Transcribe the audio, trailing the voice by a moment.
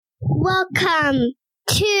Welcome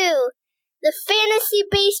to the Fantasy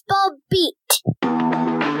Baseball Beat.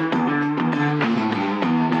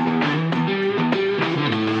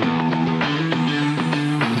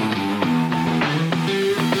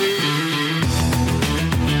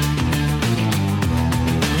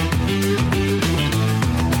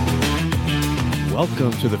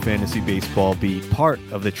 Welcome to the Fantasy Baseball Beat, part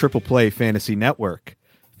of the Triple Play Fantasy Network.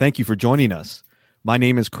 Thank you for joining us. My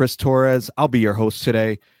name is Chris Torres. I'll be your host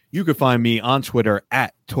today. You can find me on Twitter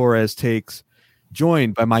at Torres Takes,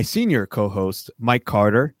 joined by my senior co-host, Mike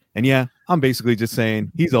Carter. And yeah, I'm basically just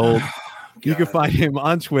saying he's old. You can find him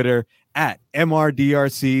on Twitter at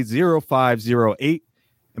MRDRC0508.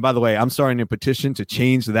 And by the way, I'm starting a petition to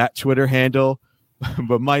change that Twitter handle.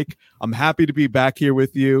 But Mike, I'm happy to be back here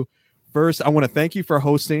with you. First, I want to thank you for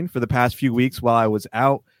hosting for the past few weeks while I was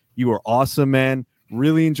out. You were awesome, man.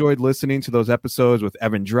 Really enjoyed listening to those episodes with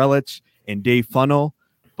Evan Drellich and Dave Funnell,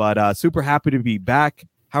 but super happy to be back.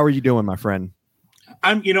 How are you doing, my friend?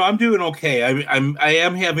 I'm doing okay. I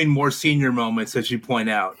am having more senior moments, as you point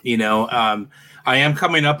out. I am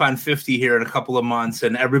coming up on 50 here in a couple of months,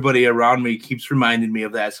 and everybody around me keeps reminding me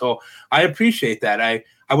of that. So I appreciate that. I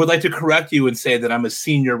would like to correct you and say that I'm a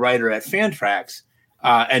senior writer at Fantrax.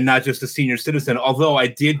 And not just a senior citizen, although I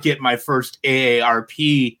did get my first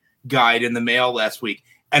AARP guide in the mail last week.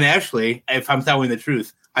 And actually, if I'm telling the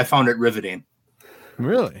truth, I found it riveting.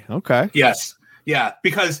 Really? Okay. Yes. Yeah.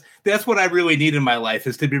 Because that's what I really need in my life,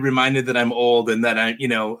 is to be reminded that I'm old and that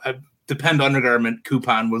a Depend undergarment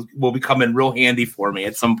coupon will be coming real handy for me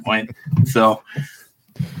at some point. So.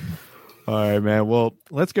 All right, man. Well,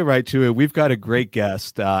 let's get right to it. We've got a great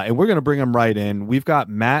guest, and we're going to bring him right in. We've got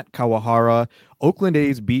Matt Kawahara, Oakland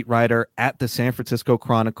A's beat writer at the San Francisco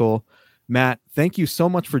Chronicle. Matt, thank you so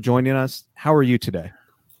much for joining us. How are you today?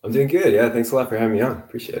 I'm doing good. Yeah, thanks a lot for having me on.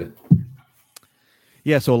 Appreciate it.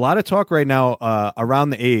 Yeah, so a lot of talk right now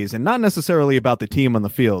around the A's, and not necessarily about the team on the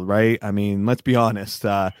field, right? I mean, let's be honest.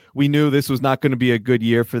 We knew this was not going to be a good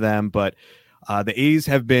year for them, but the A's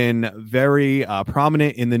have been very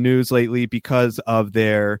prominent in the news lately because of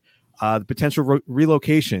their potential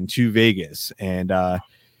relocation to Vegas. And,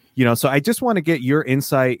 so I just want to get your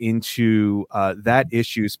insight into that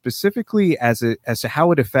issue, specifically as to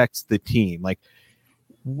how it affects the team. Like,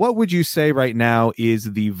 what would you say right now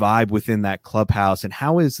is the vibe within that clubhouse, and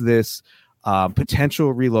how is this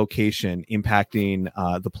potential relocation impacting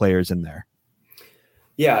the players in there?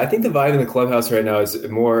 Yeah, I think the vibe in the clubhouse right now is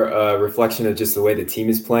more a reflection of just the way the team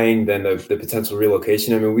is playing than the potential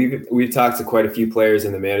relocation. I mean, we've talked to quite a few players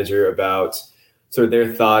and the manager about sort of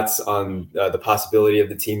their thoughts on the possibility of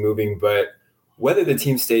the team moving. But whether the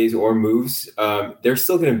team stays or moves, they're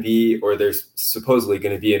still going to be, or they're supposedly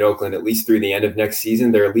going to be in Oakland at least through the end of next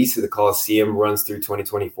season. Their lease to the Coliseum runs through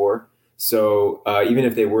 2024. So even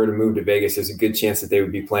if they were to move to Vegas, there's a good chance that they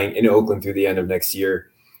would be playing in Oakland through the end of next year.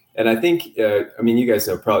 And I think, you guys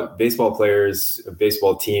know, probably baseball players,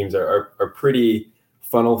 baseball teams are pretty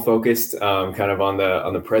funnel focused, kind of on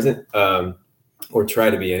the present, or try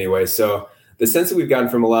to be anyway. So the sense that we've gotten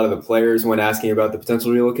from a lot of the players when asking about the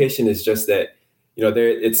potential relocation is just that,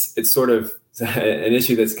 it's sort of an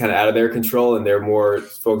issue that's kind of out of their control, and they're more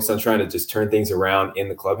focused on trying to just turn things around in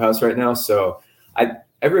the clubhouse right now. So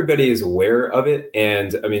everybody is aware of it.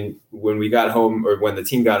 And I mean, when we got home, or when the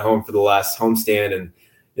team got home for the last homestand, and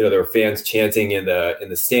there were fans chanting in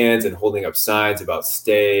the stands and holding up signs about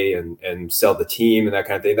stay and sell the team and that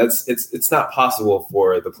kind of thing. It's not possible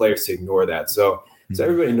for the players to ignore that. So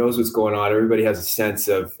everybody knows what's going on. Everybody has a sense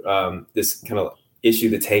of this kind of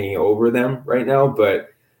issue that's hanging over them right now.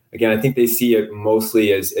 But again, I think they see it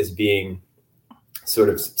mostly as being sort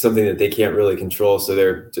of something that they can't really control. So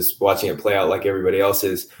they're just watching it play out like everybody else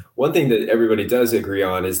is. One thing that everybody does agree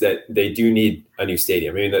on is that they do need a new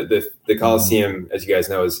stadium. I mean, the Coliseum, as you guys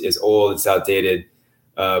know, is old, it's outdated.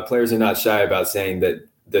 Players are not shy about saying that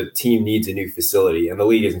the team needs a new facility, and the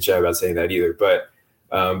league isn't shy about saying that either. But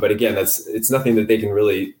again, it's nothing that they can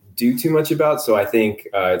really do too much about. So I think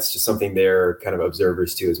it's just something they're kind of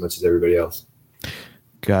observers to as much as everybody else.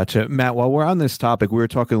 Gotcha. Matt, while we're on this topic, we were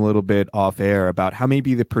talking a little bit off air about how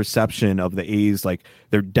maybe the perception of the A's, like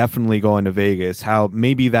they're definitely going to Vegas, how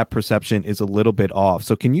maybe that perception is a little bit off.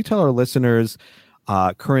 So can you tell our listeners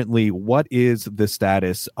currently what is the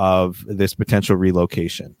status of this potential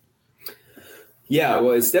relocation? Yeah,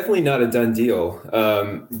 well, it's definitely not a done deal.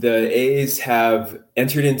 The A's have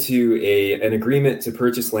entered into an agreement to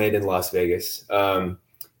purchase land in Las Vegas.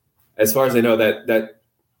 As far as I know, that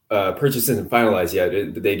purchase isn't finalized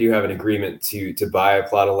yet. They do have an agreement to buy a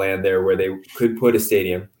plot of land there where they could put a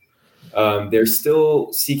stadium. They're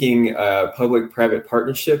still seeking a public-private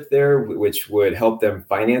partnership there, which would help them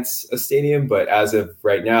finance a stadium. But as of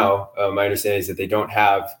right now, my understanding is that they don't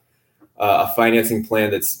have a financing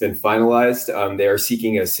plan that's been finalized. They are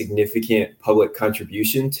seeking a significant public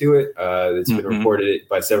contribution to it. It's been reported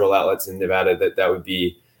by several outlets in Nevada that would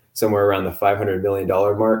be somewhere around the $500 million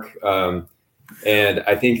mark. And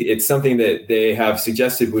I think it's something that they have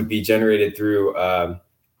suggested would be generated through,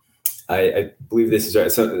 I believe this is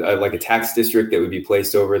right, like a tax district that would be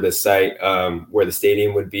placed over the site where the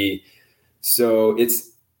stadium would be. So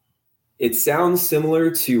it sounds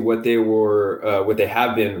similar to what they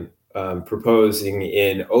have been proposing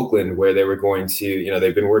in Oakland, where they were going to,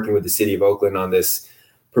 they've been working with the city of Oakland on this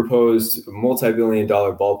proposed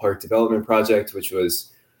multi-billion-dollar ballpark development project, which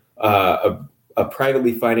was a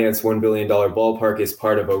privately financed $1 billion ballpark as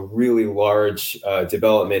part of a really large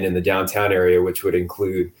development in the downtown area, which would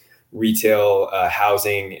include retail,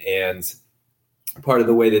 housing, and part of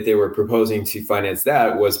the way that they were proposing to finance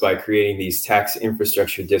that was by creating these tax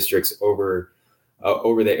infrastructure districts over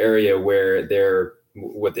the area where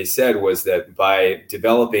what they said was that by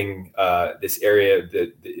developing this area,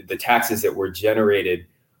 the taxes that were generated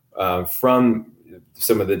from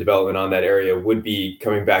some of the development on that area would be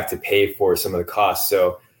coming back to pay for some of the costs.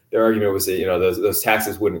 So their argument was that those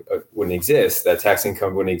taxes wouldn't exist. That tax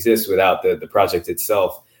income wouldn't exist without the project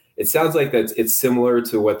itself. It sounds like it's similar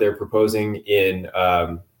to what they're proposing in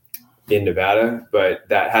Nevada, but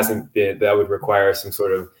that would require some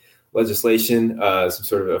sort of legislation, some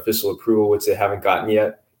sort of official approval, which they haven't gotten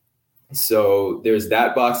yet. So there's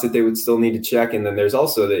that box that they would still need to check. And then there's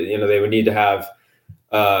also that, they would need to have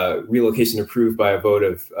relocation approved by a vote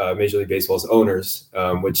of Major League Baseball's owners,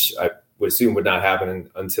 which I would assume would not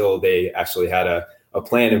happen until they actually had a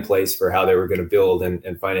plan in place for how they were going to build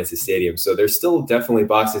and finance the stadium. So there's still definitely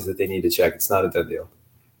boxes that they need to check. It's not a done deal.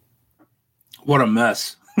 What a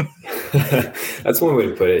mess. That's one way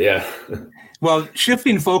to put it. Yeah. Well,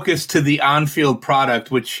 shifting focus to the on-field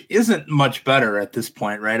product, which isn't much better at this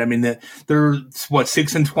point, right? I mean, they're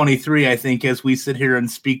 6-23, I think, as we sit here and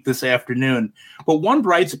speak this afternoon. But one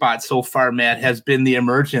bright spot so far, Matt, has been the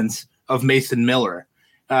emergence of Mason Miller.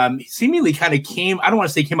 Seemingly kind of I don't want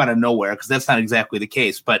to say came out of nowhere, because that's not exactly the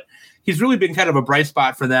case, but he's really been kind of a bright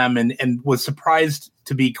spot for them and was surprised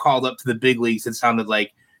to be called up to the big leagues, it sounded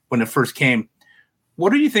like, when it first came.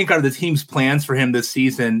 What do you think are the team's plans for him this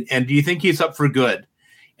season? And do you think he's up for good?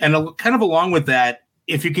 And kind of along with that,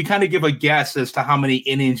 if you could kind of give a guess as to how many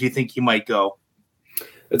innings you think he might go.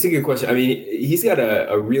 That's a good question. I mean, he's got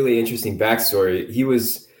a really interesting backstory. He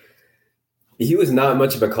was not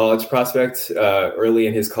much of a college prospect early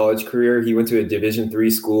in his college career. He went to a Division III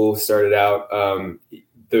school, started out.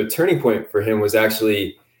 The turning point for him was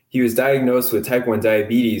actually he was diagnosed with type 1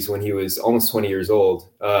 diabetes when he was almost 20 years old.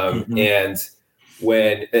 And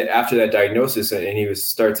after that diagnosis, and he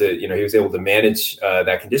was he was able to manage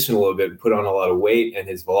that condition a little bit and put on a lot of weight, and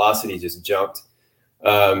his velocity just jumped.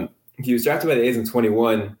 He was drafted by the A's in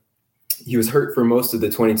 21. He was hurt for most of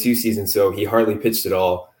the 22 season, so he hardly pitched at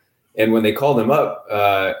all. And when they called him up,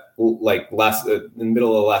 in the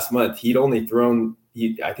middle of last month, he'd thrown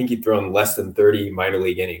less than 30 minor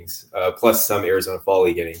league innings, plus some Arizona Fall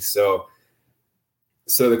League innings. So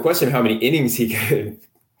the question of how many innings he could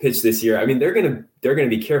pitch this year, I mean, they're gonna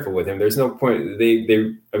be careful with him. There's no point.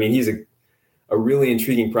 He's a really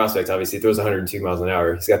intriguing prospect. Obviously, he throws 102 miles an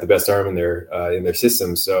hour. He's got the best arm in their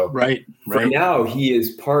system. So right now, he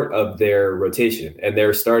is part of their rotation, and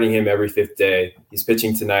they're starting him every fifth day. He's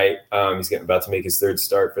pitching tonight. He's about to make his third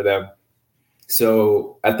start for them.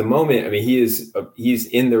 So at the moment, I mean, he's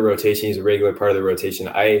in the rotation. He's a regular part of the rotation.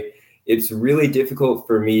 It's really difficult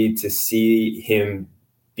for me to see him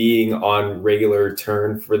being on regular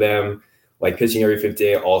turn for them, like pitching every fifth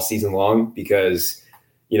day all season long, because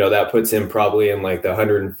that puts him probably in like the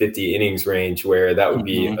 150 innings range, where that would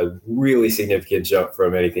be a really significant jump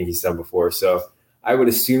from anything he's done before. So I would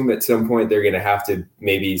assume at some point they're going to have to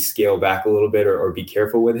maybe scale back a little bit or be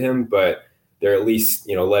careful with him, but they're at least,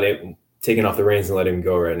 taking off the reins and letting him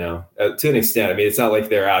go right now to an extent. I mean, it's not like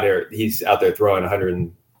he's out there throwing 100,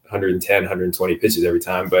 110, 120 pitches every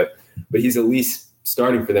time, but he's at least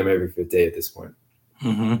starting for them every fifth day at this point.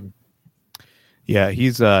 Mm-hmm. Yeah,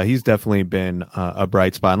 he's definitely been a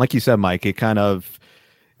bright spot. And like you said, Mike, it kind of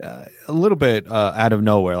a little bit out of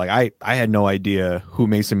nowhere. Like I had no idea who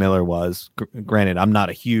Mason Miller was. Granted, I'm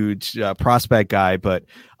not a huge prospect guy, but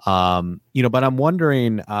but I'm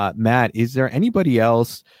wondering, Matt, is there anybody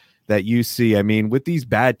else that you see? I mean, with these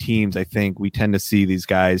bad teams, I think we tend to see these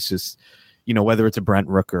guys just, whether it's a Brent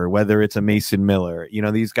Rooker, whether it's a Mason Miller,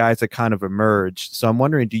 these guys that kind of emerge. So I'm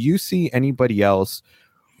wondering, do you see anybody else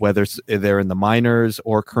whether they're in the minors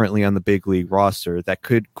or currently on the big league roster, that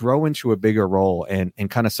could grow into a bigger role and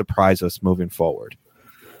kind of surprise us moving forward?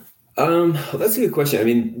 That's a good question. I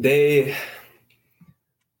mean,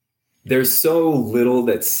 there's so little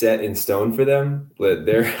that's set in stone for them, but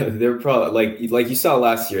they're probably like you saw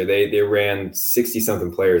last year, they ran 60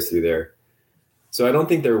 something players through there. So I don't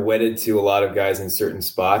think they're wedded to a lot of guys in certain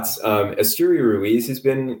spots. Asturi Ruiz has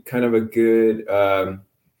been kind of a good,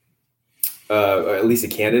 at least a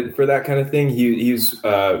candidate for that kind of thing. He's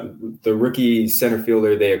the rookie center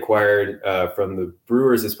fielder they acquired from the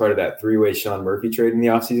Brewers as part of that three-way Sean Murphy trade in the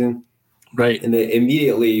offseason. Right. And they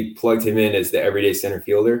immediately plugged him in as the everyday center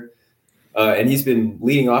fielder. And he's been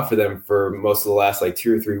leading off for them for most of the last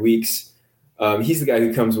 2 or 3 weeks. He's the guy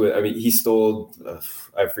who comes with, I mean, he stole,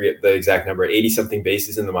 I forget the exact number, 80-something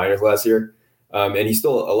bases in the minors last year. And he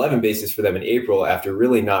stole 11 bases for them in April after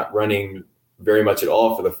really not running very much at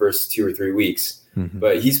all for the first 2 or 3 weeks. Mm-hmm.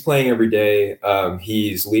 But he's playing every day.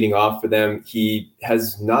 He's leading off for them. He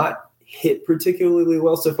has not hit particularly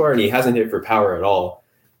well so far, and he hasn't hit for power at all.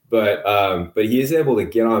 But he is able to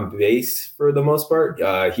get on base for the most part.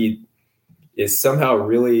 He is somehow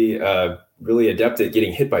really adept at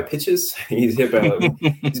getting hit by pitches. He's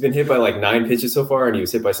been hit by 9 pitches so far, and he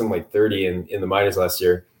was hit by something 30 in the minors last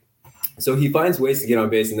year. So he finds ways to get on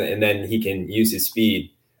base, and then he can use his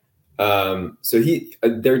speed. So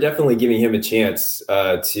they're definitely giving him a chance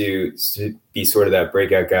to be sort of that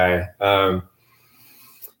breakout guy.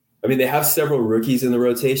 I mean, they have several rookies in the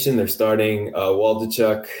rotation. They're starting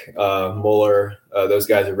Waldichuk, Mueller. Those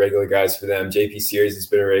guys are regular guys for them. JP Series has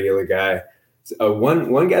been a regular guy.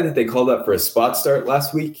 One guy that they called up for a spot start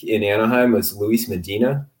last week in Anaheim was Luis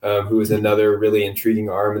Medina, who is another really intriguing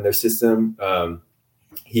arm in their system.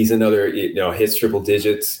 He's another, hits triple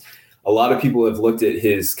digits. A lot of people have looked at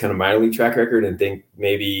his kind of minor league track record and think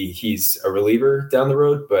maybe he's a reliever down the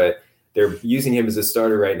road, but they're using him as a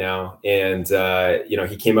starter right now. And,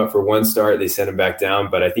 he came up for one start. They sent him back down,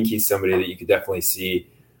 but I think he's somebody that you could definitely see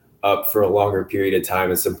up for a longer period of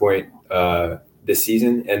time at some point this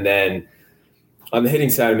season. And then on the hitting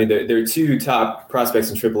side, I mean, their 2 top prospects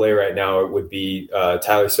in AAA right now would be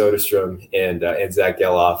Tyler Soderstrom and Zach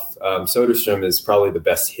Geloff. Soderstrom is probably the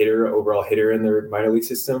best overall hitter in their minor league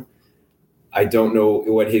system. I don't know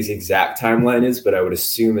what his exact timeline is, but I would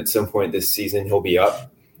assume at some point this season he'll be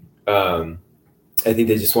up. I think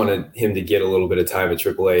they just wanted him to get a little bit of time at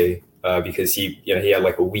AAA because he had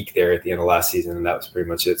a week there at the end of last season, and that was pretty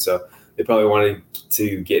much it. So they probably wanted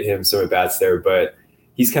to get him some at-bats there, but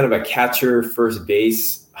he's kind of a catcher first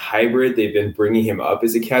base hybrid. They've been bringing him up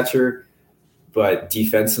as a catcher, but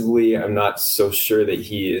defensively, I'm not so sure that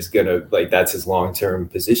he is going to that's his long-term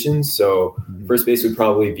position. So first base would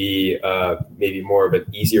probably be maybe more of an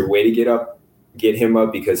easier way to get him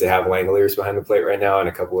up because they have Langoliers behind the plate right now and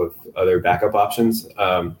a couple of other backup options.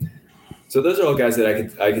 So those are all guys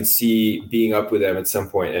that I could see being up with them at some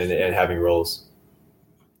point and having roles.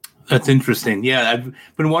 That's interesting. Yeah, I've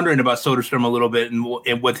been wondering about Soderstrom a little bit and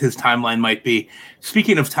what his timeline might be.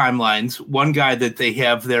 Speaking of timelines, one guy that they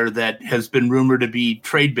have there that has been rumored to be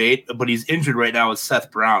trade bait, but he's injured right now, is Seth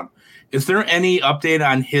Brown. Is there any update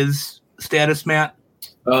on his status, Matt?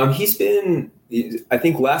 He's been, I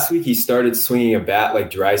think last week he started swinging a bat like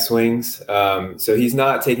dry swings. So he's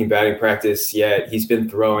not taking batting practice yet. He's been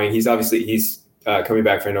throwing. He's coming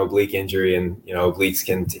back from an oblique injury, and obliques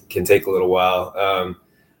can take a little while.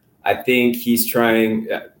 I think he's trying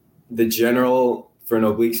the general for an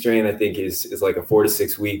oblique strain, I think is like a 4 to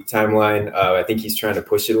 6 week timeline. I think he's trying to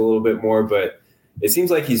push it a little bit more, but it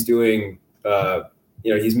seems like he's doing,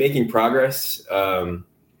 he's making progress. I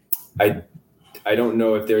don't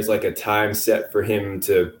know if there's a time set for him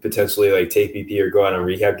to potentially take BP or go out on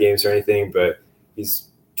rehab games or anything, but he's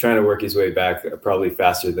trying to work his way back probably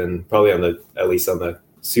faster than at least on the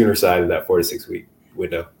sooner side of that 4 to 6 week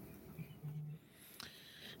window.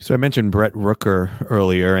 So I mentioned Brett Rooker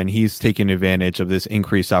earlier, and he's taken advantage of this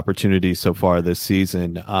increased opportunity so far this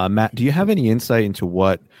season. Matt, do you have any insight into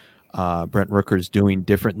what Brett Rooker is doing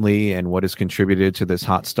differently and what has contributed to this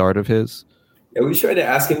hot start of his? Yeah, we tried to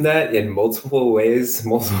ask him that in multiple ways,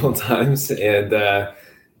 multiple times, and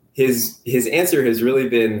his answer has really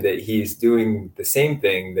been that he's doing the same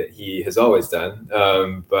thing that he has always done,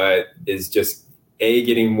 but is just A,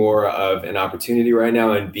 getting more of an opportunity right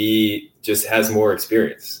now, and B, just has more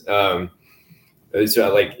experience. It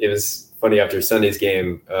was funny after Sunday's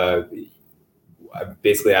game. I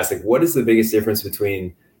basically asked, what is the biggest difference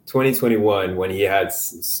between 2021 when he had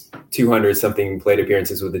 200 something plate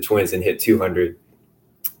appearances with the Twins and hit 200,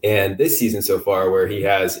 and this season so far where he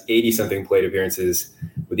has 80 something plate appearances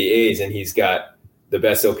with the A's and he's got the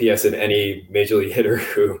best OPS of any major league hitter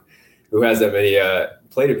who has that many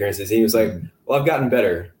plate appearances. And he was like, well, I've gotten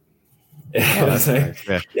better. Oh, that's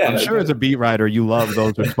nice. Yeah. I'm sure as a beat writer, you love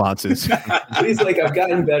those responses. He's like, I've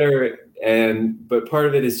gotten better. But part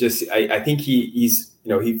of it is just, I think he's,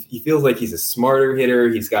 he feels like he's a smarter hitter.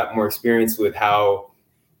 He's got more experience with how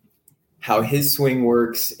his swing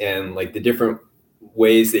works and like the different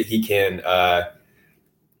ways that he can,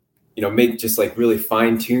 make just like really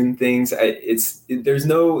fine tune things. There's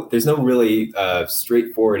no really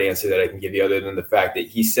straightforward answer that I can give you other than the fact that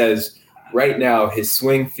he says right now his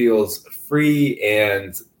swing feels free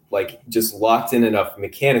and like just locked in enough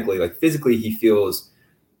mechanically, like physically he feels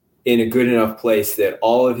in a good enough place that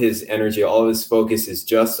all of his energy, all of his focus is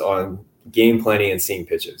just on game planning and seeing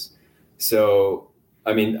pitches. So,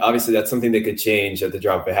 I mean, obviously that's something that could change at the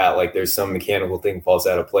drop of a hat. Like there's some mechanical thing falls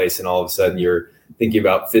out of place and all of a sudden you're thinking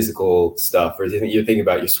about physical stuff or you're thinking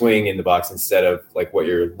about your swing in the box instead of like what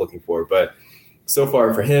you're looking for. But so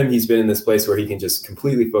far for him, he's been in this place where he can just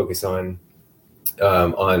completely focus on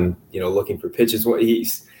looking for pitches. What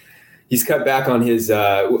he's cut back on his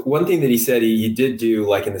one thing that he said he did do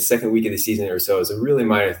like in the second week of the season or so is a really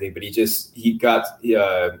minor thing, but he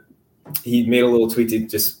made a little tweak to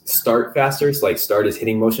just start faster, so like start his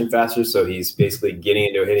hitting motion faster. So he's basically getting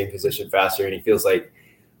into a hitting position faster, and he feels like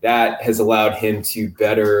that has allowed him to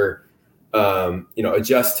better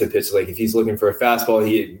adjust to pitch. Like if he's looking for a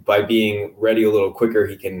fastball, by being ready a little quicker,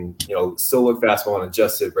 he can, still look fastball and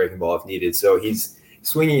adjust to a breaking ball if needed. So he's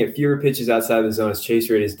swinging at fewer pitches outside the zone. His chase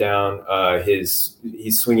rate is down. He's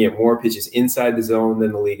swinging at more pitches inside the zone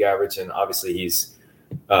than the league average. And obviously he's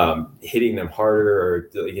hitting them harder,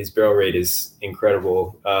 or his barrel rate is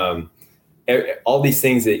incredible. All these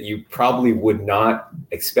things that you probably would not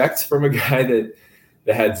expect from a guy that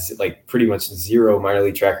had like pretty much zero minor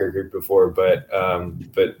league track record before, but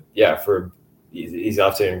yeah, he's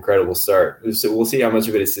off to an incredible start. So we'll see how much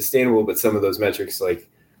of it is sustainable, but some of those metrics like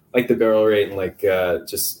the barrel rate and like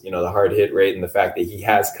just the hard hit rate and the fact that he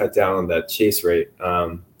has cut down on that chase rate,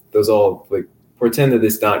 those all like portend to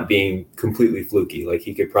this not being completely fluky. Like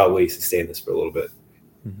he could probably sustain this for a little bit.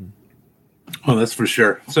 Mm-hmm. Oh, that's for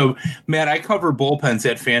sure. So, Matt, I cover bullpens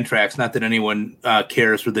at Fantrax. Not that anyone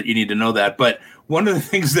cares or that you need to know that, but one of the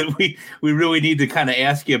things that we really need to kind of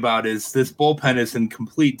ask you about is this bullpen is in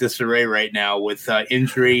complete disarray right now with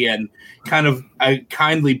injury and kind of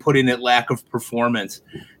kindly putting it lack of performance.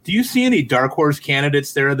 Do you see any dark horse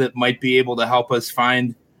candidates there that might be able to help us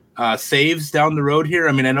find saves down the road here?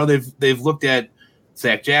 I mean, I know they've looked at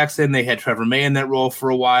Zach Jackson. They had Trevor May in that role for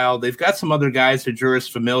a while. They've got some other guys, Juris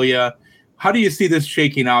Familia. How do you see this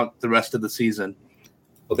shaking out the rest of the season?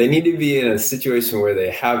 Well, they need to be in a situation where they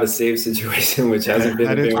have a save situation, which hasn't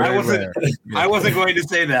been very rare. I wasn't going to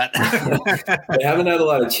say that. They haven't had a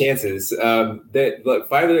lot of chances. 5 of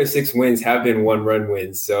their 6 wins have been 1-run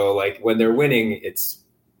wins. So, like, when they're winning, it's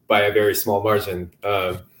by a very small margin.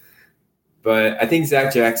 But I think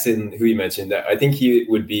Zach Jackson, who you mentioned, I think he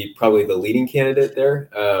would be probably the leading candidate there.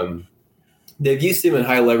 They've used him in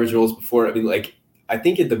high leverage roles before. I mean, I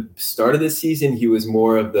think at the start of this season, he was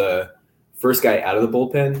more of the first guy out of the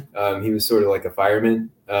bullpen. He was sort of like a fireman.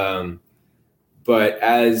 But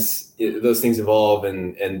as those things evolve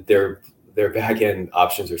and their back end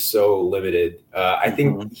options are so limited, I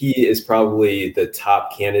think he is probably the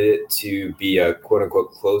top candidate to be a quote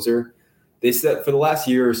unquote closer. They said for the last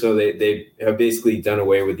year or so, they have basically done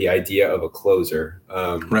away with the idea of a closer.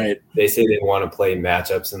 Right. They say they want to play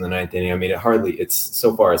matchups in the 9th inning. I mean, it's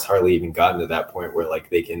hardly even gotten to that point where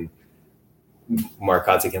like Mark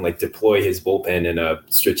Kotsay can like deploy his bullpen in a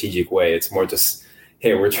strategic way. It's more just,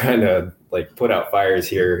 hey, we're trying to like put out fires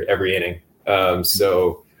here every inning.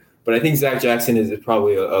 But I think Zach Jackson is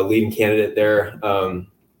probably a leading candidate there.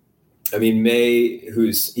 I mean, May,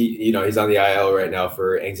 he's on the IL right now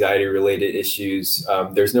for anxiety-related issues.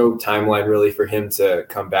 There's no timeline really for him to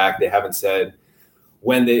come back. They haven't said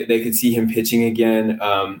when they could see him pitching again.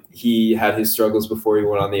 He had his struggles before he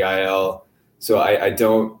went on the IL. So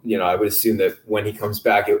I would assume that when he comes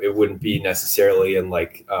back, it wouldn't be necessarily in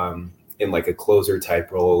like a closer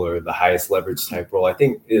type role or the highest leverage type role. I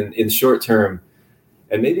think in short term,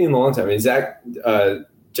 and maybe in the long term, I mean, Zach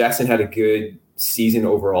Jackson had a good season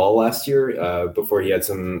overall last year before he had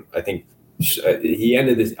some, I think he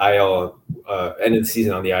ended the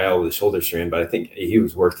season on the IL with a shoulder strain, but I think he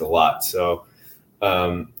was worked a lot. So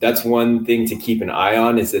that's one thing to keep an eye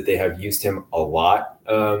on is that they have used him a lot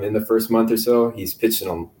in the first month or so. He's pitched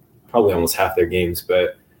in probably almost half their games,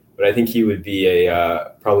 but I think he would be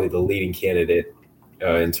probably the leading candidate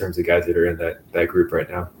in terms of guys that are in that group right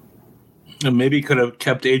now. And maybe could have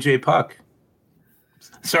kept AJ Puck.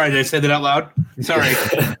 Sorry, did I say that out loud? Sorry.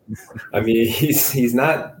 I mean, he's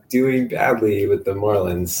not doing badly with the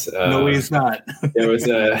Marlins. No, he's not. there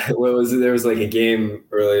was like a game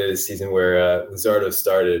earlier this season where Luzardo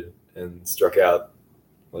started and struck out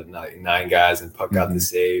nine guys and Puck got the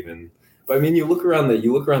save. But I mean, you look around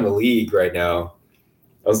the league right now.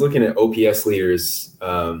 I was looking at OPS leaders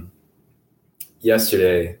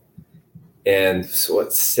yesterday, and so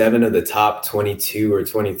 7 of the top 22 or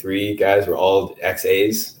 23 guys were all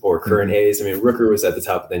ex-A's or current A's. I mean, Rooker was at the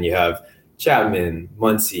top. Then you have Chapman,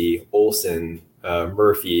 Muncy, Olsen,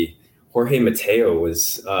 Murphy. Jorge Mateo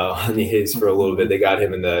was on the A's for a little bit. They got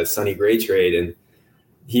him in the Sonny Gray trade, and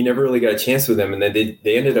he never really got a chance with them. And then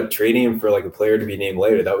they ended up trading him for like a player to be named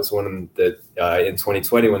later. That was one that in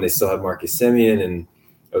 2020 when they still had Marcus Semien, and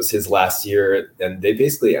it was his last year. And they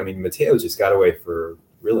basically, I mean, Mateo just got away for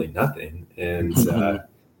really nothing. And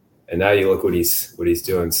now you look what he's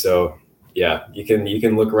doing. So yeah, you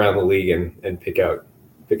can look around the league and pick out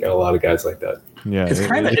a lot of guys like that. Yeah,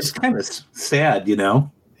 it's kind of sad, you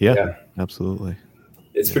know. Yeah, absolutely.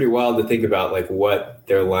 It's pretty wild to think about like what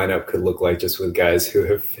their lineup could look like just with guys who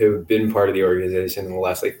have been part of the organization in the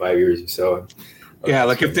last like 5 years or so. Yeah,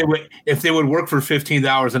 like if they would work for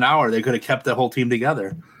 $15 an hour, they could have kept the whole team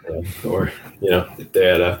together. Yeah. Or if they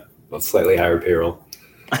had a slightly higher payroll.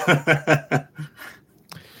 All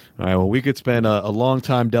right. Well, we could spend a long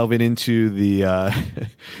time delving into the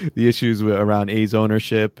the issues around A's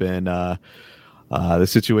ownership and the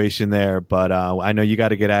situation there, but I know you got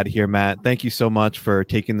to get out of here, Matt. Thank you so much for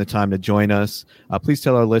taking the time to join us. Please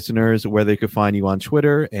tell our listeners where they could find you on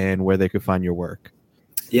Twitter and where they could find your work.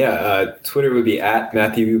 Yeah, Twitter would be at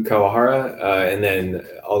Matthew Kawahara, and then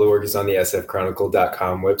all the work is on the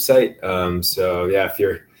sfchronicle.com website. So yeah, if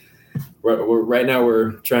you're right now,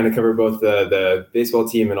 we're trying to cover both the baseball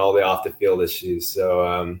team and all the off the field issues.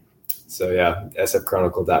 So yeah,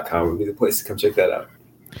 sfchronicle.com would be the place to come check that out.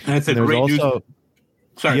 And it's a great news.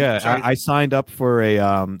 Sorry. I signed up for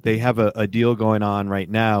they have a deal going on right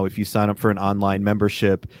now. If you sign up for an online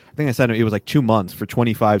membership, I think I signed up, it was like 2 months for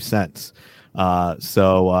 25 cents. I've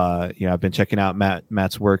been checking out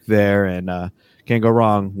Matt's work there, and can't go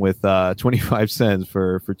wrong with 25 cents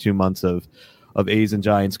for 2 months of A's and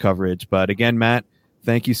Giants coverage. But again, Matt,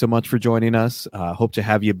 thank you so much for joining us. Hope to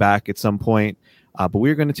have you back at some point. But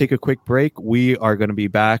we're going to take a quick break. We are going to be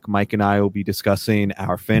back. Mike and I will be discussing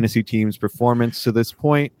our fantasy team's performance to this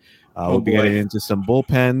point. We'll be getting into some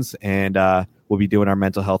bullpens, and we'll be doing our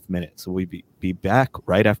mental health minute. So we'll be back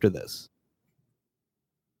right after this.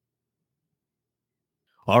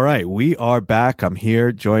 All right, we are back. I'm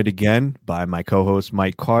here, joined again by my co-host,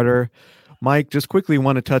 Mike Carter. Mike, just quickly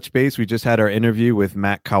want to touch base. We just had our interview with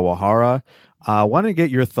Matt Kawahara. I want to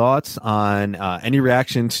get your thoughts on any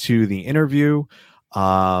reactions to the interview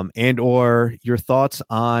and or your thoughts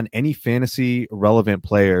on any fantasy relevant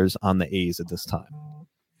players on the A's at this time.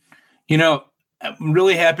 You know, I'm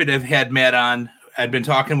really happy to have had Matt on. I'd been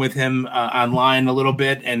talking with him online a little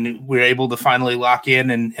bit, and we were able to finally lock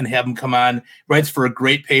in and have him come on. Writes for a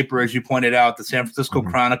great paper, as you pointed out, the San Francisco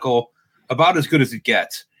Chronicle, about as good as it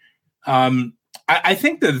gets. I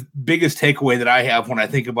think the biggest takeaway that I have when I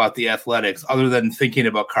think about the Athletics, other than thinking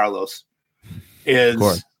about Carlos, is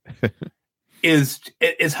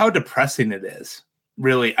how depressing it is.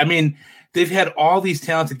 Really, I mean, they've had all these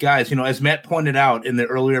talented guys. You know, as Matt pointed out in the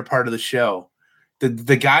earlier part of the show,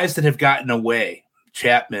 the guys that have gotten away: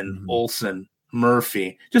 Chapman, Olsen,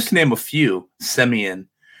 Murphy, just to name a few. Semien.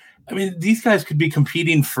 I mean, these guys could be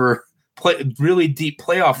competing for really deep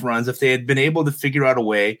playoff runs if they had been able to figure out a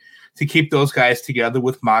way to keep those guys together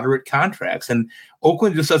with moderate contracts. And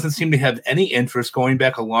Oakland just doesn't seem to have any interest going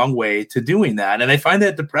back a long way to doing that. And I find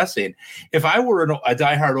that depressing. If I were a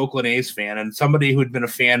diehard Oakland A's fan and somebody who had been a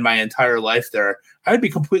fan my entire life there, I would be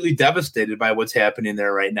completely devastated by what's happening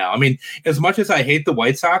there right now. I mean, as much as I hate the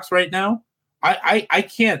White Sox right now, I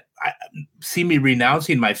can't see me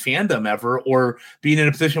renouncing my fandom ever or being in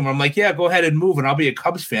a position where I'm like, yeah, go ahead and move and I'll be a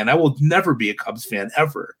Cubs fan. I will never be a Cubs fan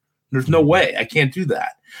ever. There's no way. I can't do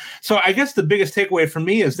that. So I guess the biggest takeaway for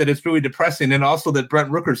me is that it's really depressing, and also that Brent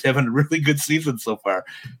Rooker's having a really good season so far.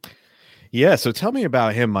 Yeah, so tell me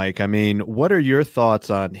about him, Mike. I mean, what are your thoughts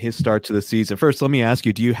on his start to the season? First, let me ask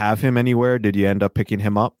you, do you have him anywhere? Did you end up picking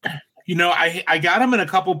him up? You know, I got him in a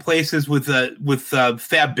couple places with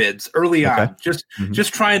fab bids early on,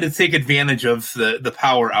 just trying to take advantage of the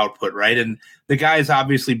power output, right? And the guy is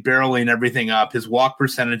obviously barreling everything up. His walk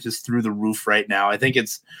percentage is through the roof right now. I think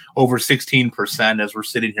it's over 16% as we're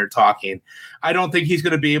sitting here talking. I don't think he's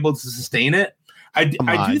going to be able to sustain it. I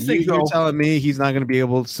do think you're telling me he's not going to be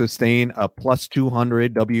able to sustain a plus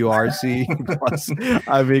 200 WRC. Plus,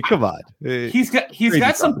 I mean, come on. He's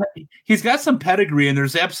got some pedigree, and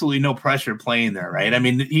there's absolutely no pressure playing there, right? I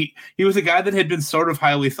mean, he was a guy that had been sort of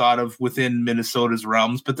highly thought of within Minnesota's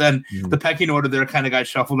realms, but then the pecking order there kind of got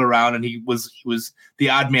shuffled around, and he was the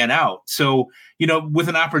odd man out. So, with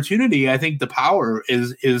an opportunity, I think the power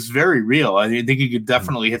is very real. I think he could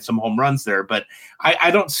definitely hit some home runs there, but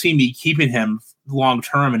I don't see me keeping him long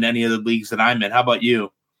term in any of the leagues that I'm in. How about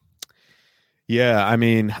you? Yeah, I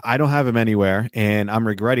mean, I don't have him anywhere, and I'm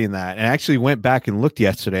regretting that. And I actually went back and looked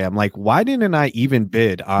yesterday. I'm like, why didn't I even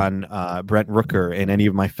bid on Brent Rooker in any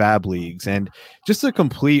of my fab leagues? And just a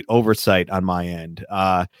complete oversight on my end.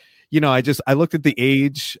 I looked at the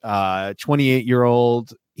age,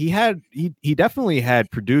 28-year-old. He definitely had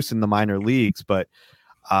produced in the minor leagues, but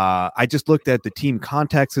I just looked at the team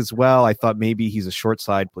context as well. I thought maybe he's a short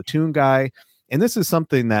side platoon guy. And this is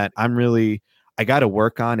something that I got to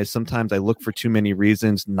work on, is sometimes I look for too many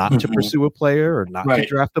reasons not to pursue a player or not to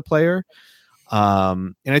draft a player.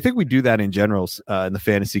 And I think we do that in general in the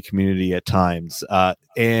fantasy community at times.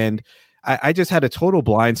 And I just had a total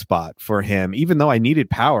blind spot for him, even though I needed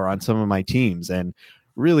power on some of my teams, and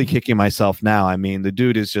really kicking myself now. I mean, the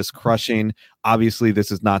dude is just crushing. Obviously, this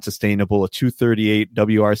is not sustainable. A 238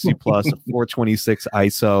 WRC plus, a 426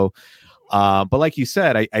 ISO. But like you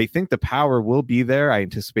said, I think the power will be there. I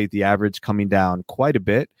anticipate the average coming down quite a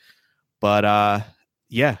bit. But I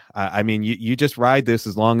mean, you just ride this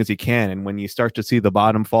as long as you can. And when you start to see the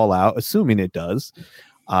bottom fall out, assuming it does,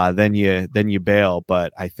 then you bail.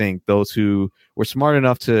 But I think those who were smart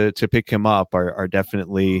enough to pick him up are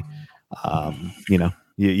definitely,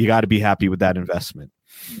 you got to be happy with that investment.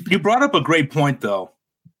 You brought up a great point, though,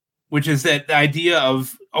 which is that the idea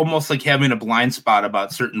of almost like having a blind spot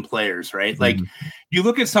about certain players, right? Like you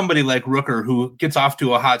look at somebody like Rooker who gets off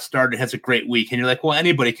to a hot start and has a great week, and you're like, well,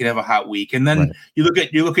 anybody can have a hot week. And then you look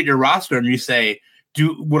at your roster and you say,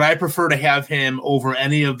 would I prefer to have him over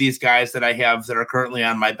any of these guys that I have that are currently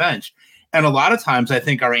on my bench? And a lot of times I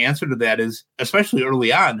think our answer to that is, especially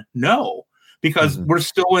early on, no, because we're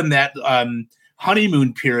still in that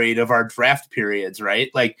honeymoon period of our draft periods, right?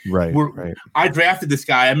 Like, I drafted this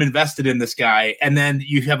guy, I'm invested in this guy, and then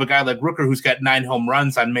you have a guy like Rooker who's got 9 home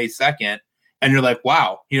runs on May 2nd, and you're like,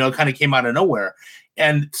 wow, it kind of came out of nowhere.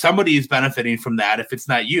 And somebody is benefiting from that if it's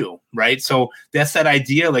not you, right? So that's that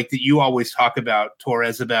idea, like, that you always talk about,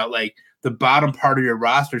 Torres, about like the bottom part of your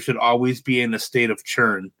roster should always be in a state of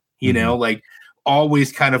churn, like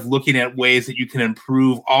always kind of looking at ways that you can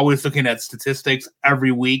improve, always looking at statistics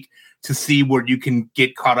every week to see where you can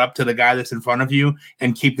get caught up to the guy that's in front of you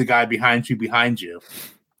and keep the guy behind you.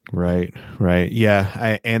 Right.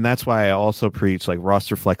 Yeah. And that's why I also preach like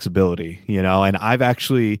roster flexibility, and I've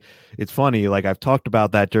actually, it's funny, like I've talked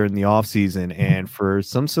about that during the off season, and for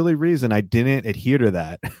some silly reason, I didn't adhere to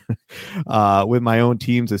that with my own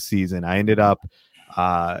teams this season. I ended up,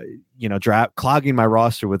 clogging my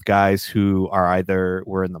roster with guys who are either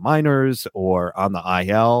were in the minors or on the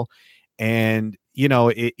IL. And,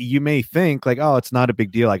 you may think like, oh, it's not a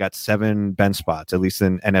big deal. I got 7 bench spots, at least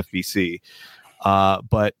in NFBC.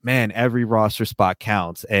 But man, every roster spot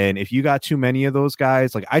counts. And if you got too many of those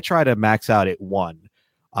guys, like I try to max out at 1,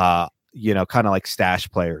 kind of like stash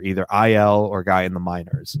player, either IL or guy in the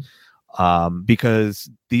minors. Because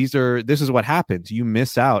this is what happens. You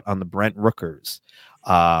miss out on the Brent Rookers,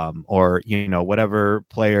 or, whatever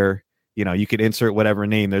player, you could insert whatever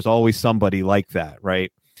name. There's always somebody like that.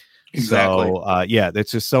 Right. Exactly. So,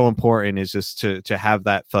 that's just so important, is just to have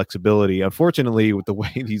that flexibility. Unfortunately, with the way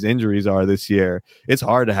these injuries are this year, it's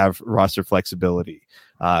hard to have roster flexibility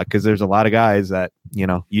because there's a lot of guys that,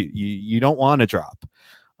 you don't want to drop.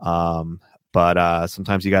 But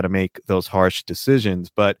sometimes you got to make those harsh decisions.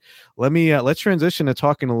 But let's transition to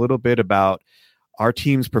talking a little bit about our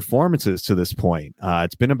team's performances to this point.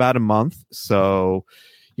 It's been about a month, so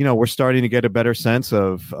we're starting to get a better sense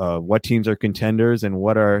of what teams are contenders and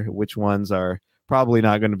which ones are probably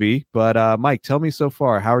not going to be. But Mike, tell me so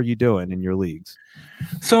far, how are you doing in your leagues?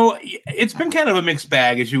 So it's been kind of a mixed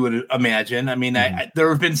bag, as you would imagine. I mean, there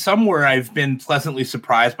have been some where I've been pleasantly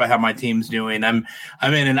surprised by how my team's doing. I'm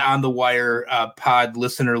in an On the Wire pod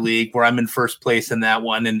listener league where I'm in first place in that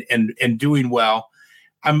one and doing well.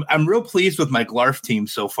 I'm real pleased with my Glarf team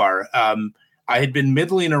so far. I had been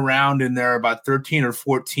middling around in there about 13 or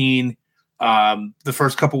 14 the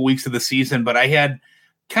first couple of weeks of the season, but I had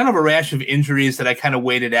kind of a rash of injuries that I kind of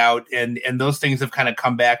waited out, and those things have kind of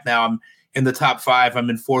come back now. I'm in the top 5. I'm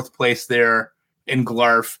in 4th place there in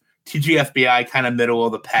Glarf. TGFBI kind of middle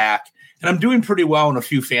of the pack, and I'm doing pretty well in a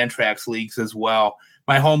few Fantrax leagues as well.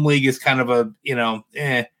 my home league is kind of a,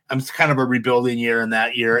 I'm kind of a rebuilding year in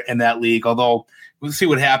that league, although we'll see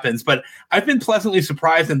what happens. But I've been pleasantly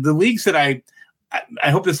surprised in the leagues that I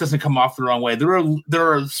hope this doesn't come off the wrong way.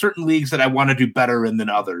 There are certain leagues that I want to do better in than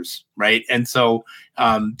others, right? And so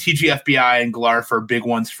TGFBI and Glarf are big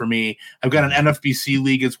ones for me. I've got an NFBC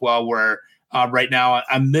league as well where right now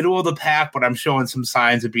I'm middle of the pack, but I'm showing some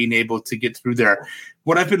signs of being able to get through there.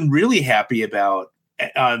 What I've been really happy about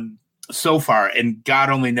so far, and God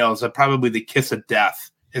only knows, probably the kiss of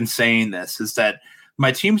death in saying this, is that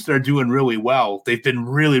my teams that are doing really well, they've been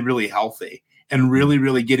really, really healthy and really,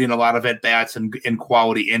 really getting a lot of at-bats and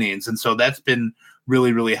quality innings. And so that's been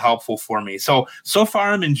really, really helpful for me. So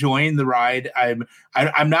far I'm enjoying the ride.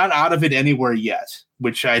 I'm not out of it anywhere yet,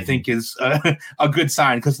 which I think is a good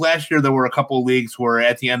sign, because last year there were a couple of leagues where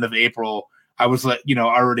at the end of April I was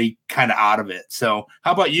already kind of out of it. So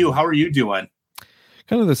how about you? How are you doing?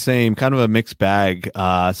 Kind of the same, kind of a mixed bag.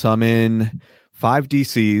 So I'm in 5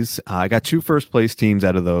 DCs. I got 2 first place teams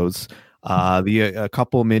out of those. A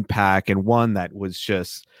couple mid pack and one that was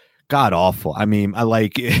just god awful. I mean,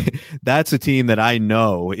 that's a team that I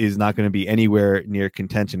know is not going to be anywhere near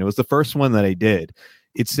contention. It was the first one that I did.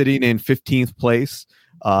 It's sitting in 15th place.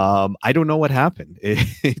 I don't know what happened.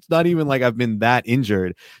 It's not even like I've been that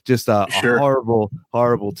injured. Just a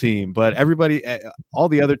horrible team. But everybody, all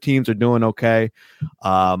the other teams are doing okay.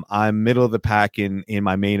 I'm middle of the pack in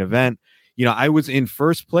my main event. I was in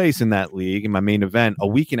first place in that league in my main event a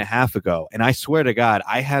week and a half ago, and I swear to God,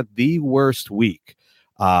 I had the worst week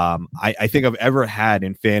I think I've ever had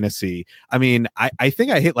in fantasy. I mean, I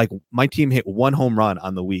think I hit my team hit 1 home run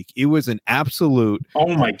on the week. It was an absolute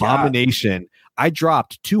abomination. I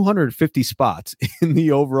dropped 250 spots in the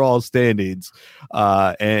overall standings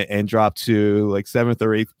and dropped to 7th or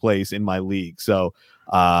 8th place in my league. So,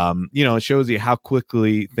 it shows you how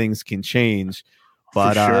quickly things can change.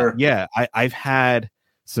 But sure. I've had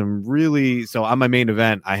some really, so on my main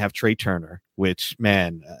event, I have Trey Turner, which,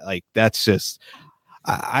 man, that's just,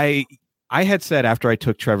 I had said after I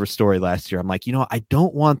took Trevor Story last year, I'm like, I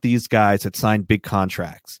don't want these guys that signed big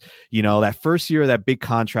contracts. That first year of that big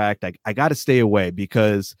contract, I got to stay away,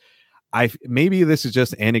 because maybe this is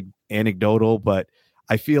just anecdotal, but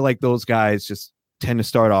I feel like those guys just tend to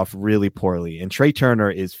start off really poorly. And Trey Turner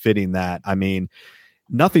is fitting that. I mean,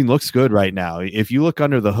 nothing looks good right now. If you look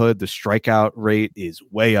under the hood, the strikeout rate is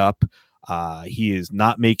way up. He is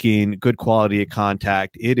not making good quality of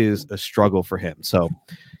contact. It is a struggle for him. So,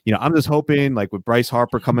 I'm just hoping, with Bryce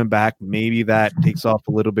Harper coming back, maybe that takes off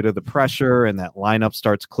a little bit of the pressure and that lineup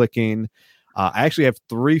starts clicking. I actually have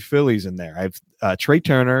 3 Phillies in there. I have Trey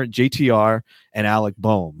Turner, JTR, and Alec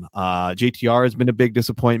Boehm. JTR has been a big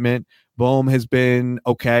disappointment. Boehm has been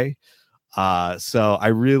okay. So I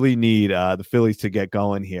really need the Phillies to get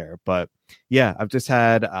going here. But yeah, I've just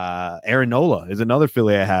had Aaron Nola is another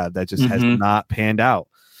Philly I have that just has not panned out.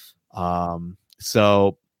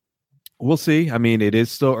 So we'll see. I mean, it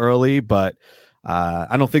is still early, but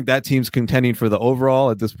I don't think that team's contending for the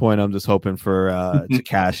overall at this point. I'm just hoping for to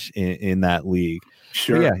cash in that league.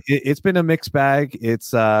 Sure. But yeah, it's been a mixed bag.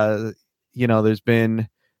 It's there's been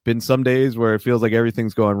some days where it feels like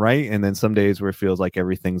everything's going right, and then some days where it feels like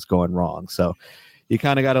everything's going wrong. So you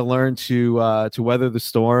kind of got to learn to weather the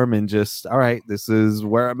storm and just, all right, this is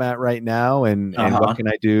where I'm at right now, and what can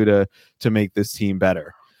I do to make this team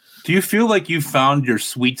better? Do you feel like you found your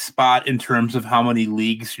sweet spot in terms of how many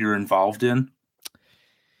leagues you're involved in?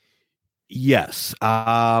 Yes.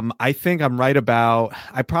 I think I'm right about,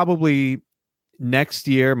 next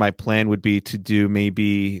year, my plan would be to do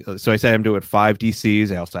so I said I'm doing 5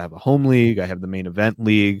 DCs. I also have a home league. I have the main event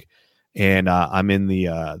league, and I'm in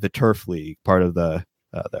the turf league, part of the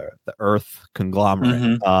Earth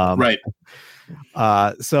conglomerate. Right.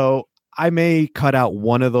 So I may cut out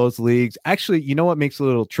one of those leagues. Actually, you know what makes it a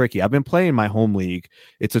little tricky? I've been playing my home league.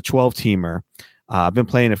 It's a 12-teamer. I've been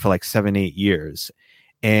playing it for 7-8 years,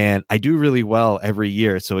 and I do really well every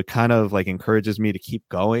year. So it kind of encourages me to keep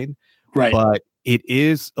going. Right. But it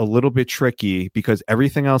is a little bit tricky because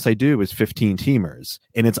everything else I do is 15-teamers,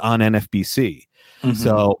 and it's on NFBC.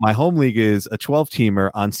 So my home league is a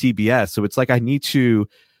 12-teamer on CBS. So it's I need to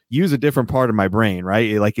use a different part of my brain,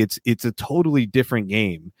 right? It's a totally different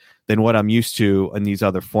game than what I'm used to in these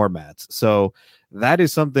other formats. So that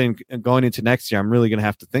is something going into next year I'm really going to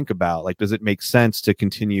have to think about. Does it make sense to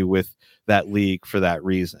continue with that league for that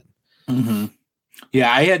reason?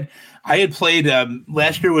 Yeah, I had played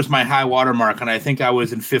last year was my high water mark, and I think I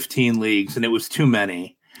was in 15 leagues, and it was too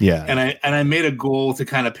many. Yeah. And I made a goal to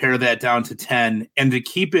kind of pare that down to 10 and to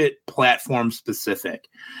keep it platform specific.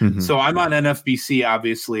 So I'm on NFBC,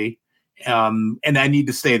 obviously, And I need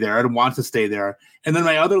to stay there. I want to stay there. And then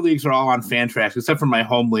my other leagues are all on Fantrax, except for my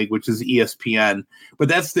home league, which is ESPN. But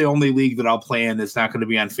that's the only league that I'll play in that's not going to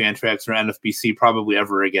be on Fantrax or NFBC probably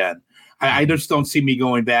ever again. I just don't see me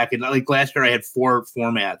going back. And like last year, I had 4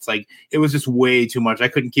 formats. Like it was just way too much. I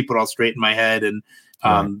couldn't keep it all straight in my head. And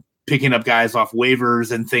picking up guys off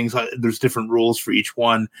waivers and things. There's different rules for each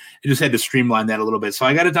one. I just had to streamline that a little bit. So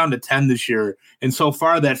I got it down to 10 this year. And so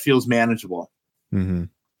far, that feels manageable. Mm-hmm.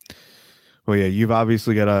 Well, yeah, you've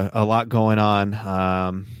obviously got a lot going on,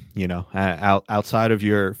 outside of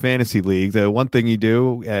your fantasy league. The one thing you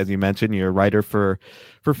do, as you mentioned, you're a writer for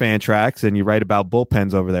Fantrax, and you write about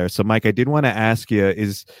bullpens over there. So, Mike, I did want to ask you,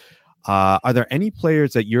 are there any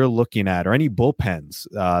players that you're looking at or any bullpens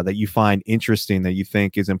that you find interesting that you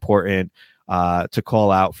think is important to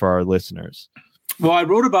call out for our listeners? Well, I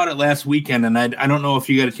wrote about it last weekend, and I don't know if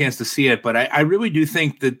you got a chance to see it, but I really do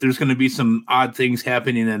think that there's going to be some odd things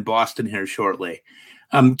happening in Boston here shortly.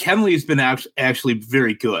 Kenley has been actually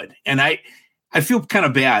very good, and I feel kind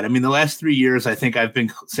of bad. I mean, the last 3 years, I think I've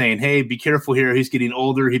been saying, hey, be careful here. He's getting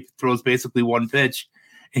older. He throws basically one pitch,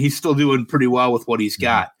 and he's still doing pretty well with what he's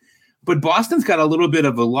got. But Boston's got a little bit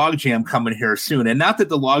of a logjam coming here soon, and not that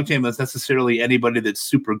the logjam is necessarily anybody that's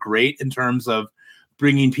super great in terms of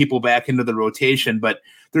bringing people back into the rotation. But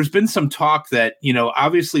there's been some talk that,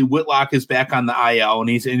 obviously Whitlock is back on the IL and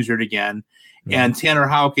he's injured again. Mm-hmm. And Tanner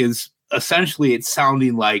Houck is essentially, it's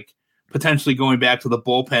sounding like potentially going back to the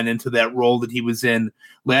bullpen into that role that he was in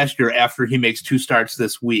last year after he makes 2 starts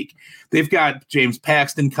this week. They've got James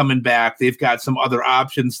Paxton coming back. They've got some other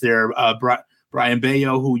options there. Brian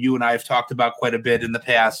Bayo, who you and I have talked about quite a bit in the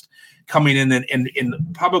past, coming in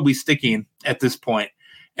and probably sticking at this point.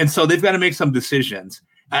 And so they've got to make some decisions.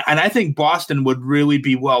 And I think Boston would really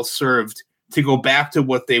be well served to go back to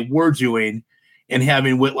what they were doing and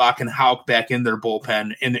having Whitlock and Houck back in their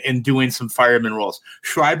bullpen and doing some fireman roles.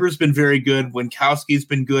 Schreiber's been very good. Winkowski's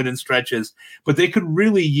been good in stretches. But they could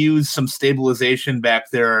really use some stabilization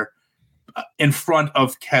back there in front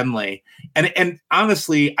of Kenley. And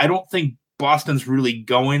honestly, I don't think Boston's really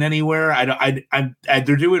going anywhere.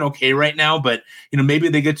 They're doing okay right now, but maybe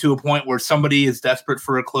they get to a point where somebody is desperate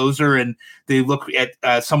for a closer and they look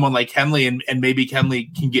at someone like Kenley and maybe Kenley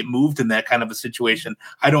can get moved in that kind of a situation.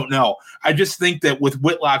 I don't know. I just think that with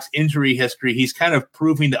Whitlock's injury history, he's kind of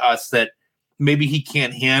proving to us that maybe he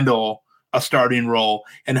can't handle a starting role,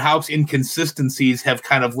 and Houck's inconsistencies have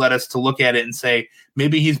kind of led us to look at it and say,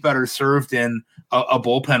 maybe he's better served in a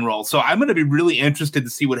bullpen role. So I'm going to be really interested to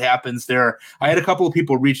see what happens there. I had a couple of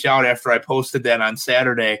people reach out after I posted that on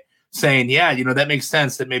Saturday saying, yeah, that makes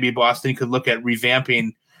sense that maybe Boston could look at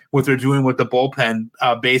revamping what they're doing with the bullpen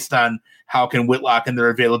based on Houck and Whitlock and their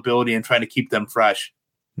availability and trying to keep them fresh.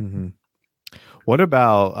 Mm-hmm. What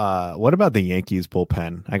about the Yankees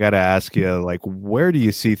bullpen? I got to ask you, where do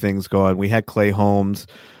you see things going? We had Clay Holmes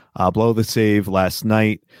blow the save last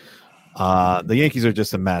night. The Yankees are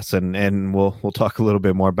just a mess, and we'll talk a little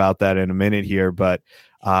bit more about that in a minute here. But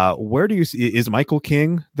where do you see, is Michael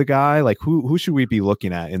King the guy? Who should we be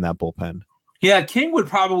looking at in that bullpen? Yeah, King would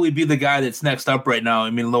probably be the guy that's next up right now.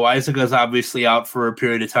 I mean, Loaizaga obviously out for a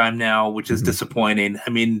period of time now, which is disappointing.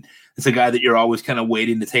 I mean, it's a guy that you're always kind of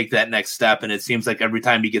waiting to take that next step, and it seems like every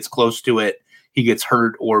time he gets close to it, he gets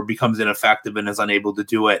hurt or becomes ineffective and is unable to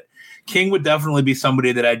do it. King would definitely be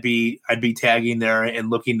somebody that I'd be tagging there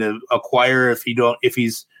and looking to acquire if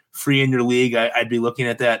he's free in your league. I'd be looking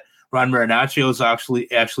at that. Ron Marinaccio has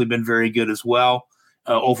actually been very good as well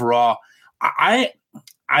overall.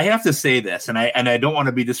 I have to say this, and I don't want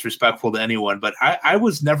to be disrespectful to anyone, but I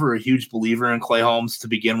was never a huge believer in Clay Holmes to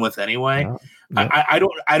begin with anyway. Yeah.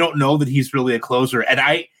 I don't know that he's really a closer, and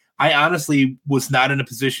I honestly was not in a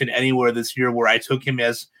position anywhere this year where I took him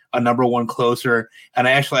as a number one closer, and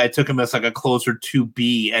I took him as like a closer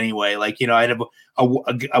 2B anyway. I'd have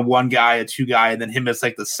a one guy, a two guy, and then him as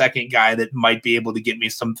like the second guy that might be able to get me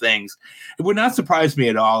some things. It would not surprise me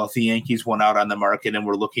at all if the Yankees went out on the market and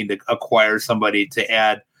were looking to acquire somebody to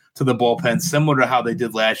add to the bullpen, similar to how they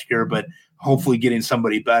did last year, but hopefully getting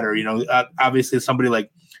somebody better. Obviously somebody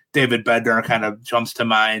like David Bednar kind of jumps to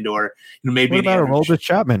mind, or maybe what about Aroldis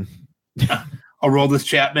Chapman? Aroldis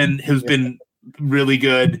Chapman has been really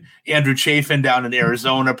good. Andrew Chafin down in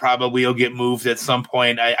Arizona probably will get moved at some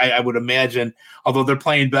point. I would imagine, although they're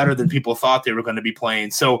playing better than people thought they were going to be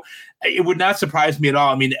playing. So it would not surprise me at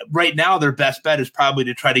all. I mean, right now their best bet is probably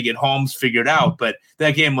to try to get Holmes figured out, but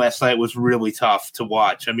that game last night was really tough to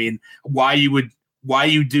watch. I mean, why you would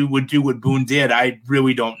do what Boone did, I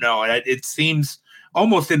really don't know. It seems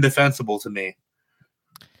almost indefensible to me.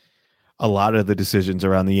 a lot of the decisions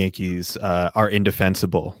around the Yankees are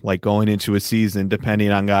indefensible. Like going into a season,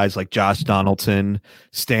 depending on guys like Josh Donaldson,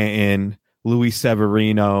 Stanton, Luis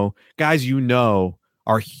Severino, guys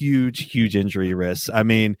are huge injury risks. I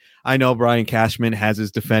mean, I know Brian Cashman has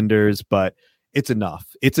his defenders, but it's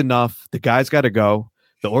enough. It's enough. The guy's got to go.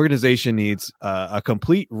 The organization needs a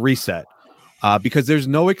complete reset because there's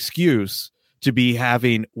no excuse to be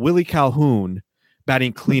having Willie Calhoun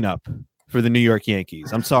batting cleanup for the New York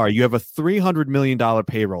Yankees. I'm sorry. You have a $300 million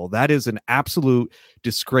payroll. That is an absolute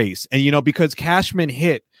disgrace. And, because Cashman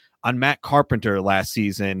hit on Matt Carpenter last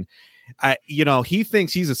season, he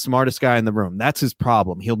thinks he's the smartest guy in the room. That's his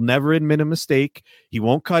problem. He'll never admit a mistake. He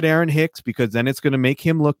won't cut Aaron Hicks because then it's going to make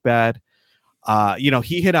him look bad.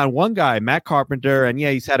 He hit on one guy, Matt Carpenter, and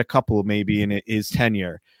he's had a couple maybe in his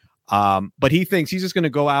tenure. But he thinks he's just going to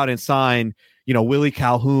go out and sign, Willie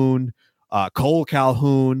Calhoun, Cole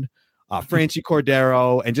Calhoun, Franchi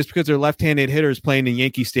Cordero, and just because they're left-handed hitters playing in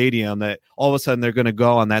Yankee Stadium, that all of a sudden they're going to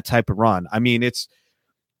go on that type of run. I mean, it's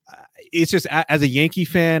just, as a Yankee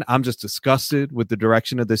fan, I'm just disgusted with the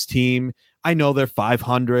direction of this team. I know they're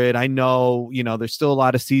 500. I know, there's still a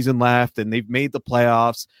lot of season left and they've made the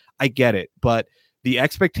playoffs. I get it. But the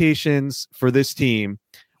expectations for this team,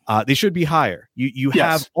 they should be higher. You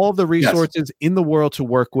have all the resources in the world to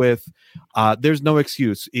work with. There's no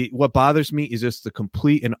excuse. What bothers me is just the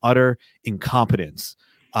complete and utter incompetence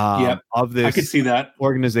of this I could see that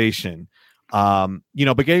organization. But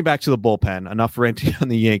getting back to the bullpen, enough ranting on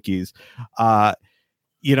the Yankees.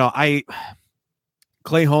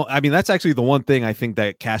 Clay Holmes, I mean, that's actually the one thing I think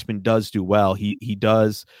that Cashman does do well. He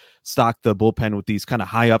does stock the bullpen with these kind of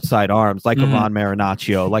high upside arms, like a Ron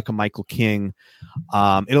Marinaccio, like a Michael King.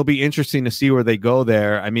 It'll be interesting to see where they go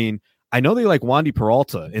there. I mean, I know they like Wandy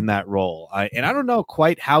Peralta in that role. And I don't know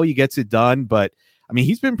quite how he gets it done, but I mean,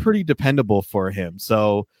 he's been pretty dependable for him.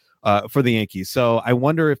 So for the Yankees. So I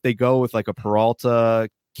wonder if they go with like a Peralta,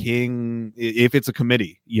 King, if it's a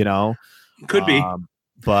committee, Could be.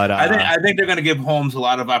 But I think they're going to give Holmes a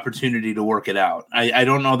lot of opportunity to work it out. I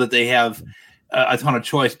don't know that they have a ton of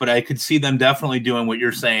choice, but I could see them definitely doing what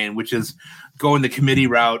you're saying, which is going the committee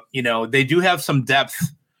route. They do have some depth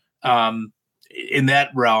in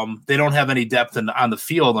that realm. They don't have any depth on the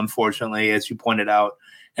field, unfortunately, as you pointed out.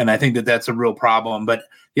 And I think that that's a real problem. But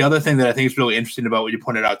the other thing that I think is really interesting about what you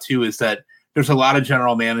pointed out, too, is that there's a lot of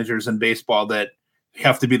general managers in baseball that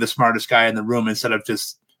have to be the smartest guy in the room instead of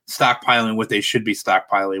just stockpiling what they should be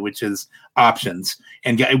stockpiling, which is options.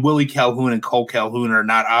 And Willie Calhoun and Cole Calhoun are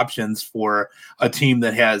not options for a team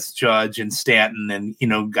that has Judge and Stanton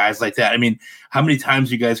and, guys like that. I mean, how many times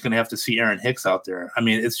are you guys going to have to see Aaron Hicks out there? I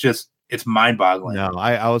mean, it's mind-boggling. No,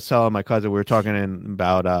 I was telling my cousin, we were talking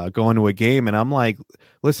about going to a game, and I'm like,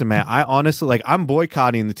 listen, man, I honestly, I'm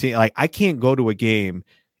boycotting the team. Like, I can't go to a game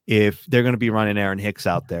if they're going to be running Aaron Hicks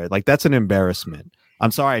out there. Like, that's an embarrassment.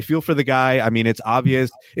 I'm sorry. I feel for the guy. I mean, it's obvious.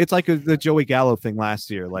 It's like the Joey Gallo thing last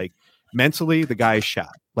year. Like, mentally, the guy is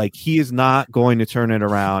shot. Like, he is not going to turn it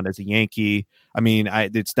around as a Yankee. I mean,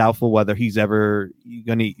 it's doubtful whether he's ever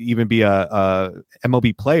going to even be a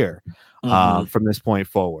MLB player from this point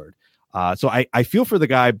forward. So I feel for the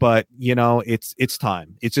guy, but it's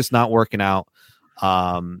time. It's just not working out.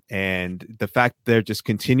 And the fact they're just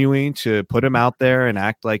continuing to put him out there and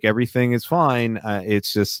act like everything is fine.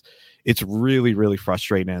 It's really, really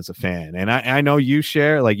frustrating as a fan. And I know you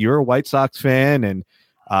share, like, you're a White Sox fan, and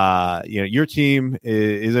your team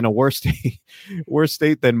is in a worse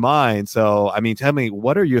state than mine. So, I mean, tell me,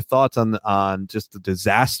 what are your thoughts on just the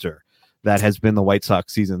disaster that has been the White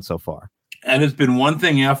Sox season so far? And it's been one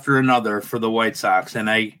thing after another for the White Sox. And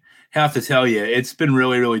I have to tell you, it's been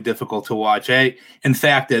really, really difficult to watch. In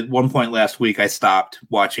fact, at one point last week, I stopped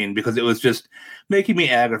watching because it was just making me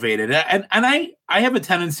aggravated. And I have a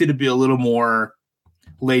tendency to be a little more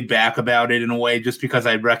laid back about it in a way, just because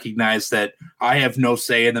I recognize that I have no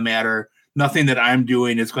say in the matter. Nothing that I'm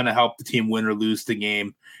doing is going to help the team win or lose the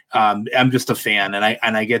game. I'm just a fan, and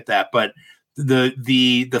I get that. But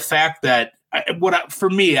the fact that for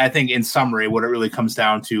me, I think in summary, what it really comes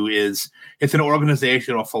down to is it's an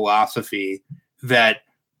organizational philosophy that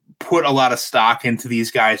put a lot of stock into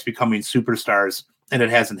these guys becoming superstars, and it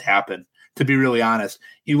hasn't happened. To be really honest,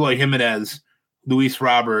 Eloy Jimenez, Luis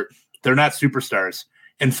Robert, they're not superstars.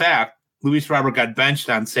 In fact, Luis Robert got benched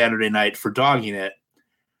on Saturday night for dogging it.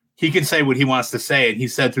 He can say what he wants to say, and he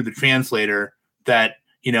said through the translator that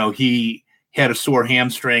he had a sore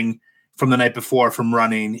hamstring from the night before from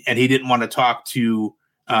running, and he didn't want to talk to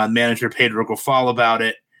manager Pedro Grifol about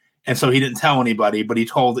it. And so he didn't tell anybody, but he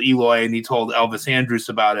told Eloy and he told Elvis Andrus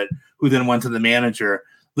about it, who then went to the manager.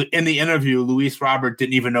 in the interview, Luis Robert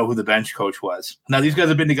didn't even know who the bench coach was. Now, these guys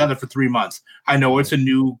have been together for 3 months. I know it's a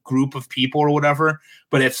new group of people or whatever,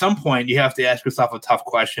 but at some point you have to ask yourself a tough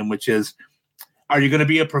question, which is, are you going to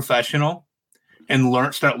be a professional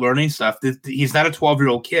and start learning stuff? He's not a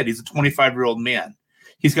 12-year-old kid. He's a 25-year-old man.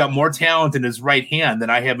 He's got more talent in his right hand than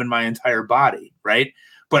I have in my entire body, right?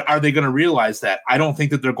 But are they going to realize that? I don't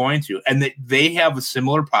think that they're going to. And they have a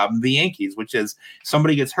similar problem, the Yankees, which is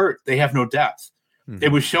somebody gets hurt, they have no depth. Mm-hmm.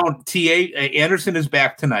 It was shown Anderson is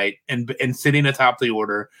back tonight and sitting atop the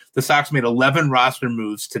order. The Sox made 11 roster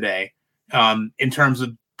moves today in terms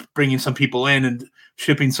of bringing some people in and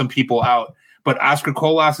shipping some people out. But Oscar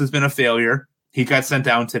Colas has been a failure. He got sent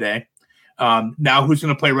down today. Now who's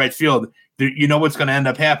going to play right field? You know what's going to end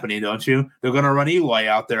up happening, don't you? They're going to run Eloy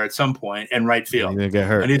out there at some point in right field. He's going to get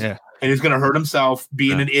hurt. And he's going to hurt himself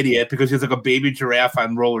being an idiot because he's like a baby giraffe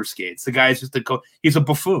on roller skates. The guy's just he's a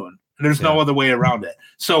buffoon. And there's no other way around it.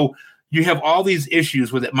 So you have all these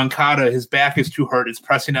issues with it. Moncada, his back is too hurt. It's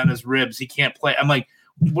pressing on his ribs. He can't play. I'm like,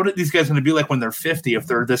 what are these guys going to be like when they're 50 if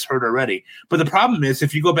they're this hurt already? But the problem is,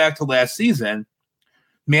 if you go back to last season,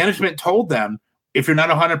 management told them, if you're not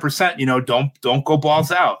 100%, don't go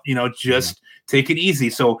balls out. Just take it easy.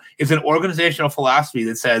 So it's an organizational philosophy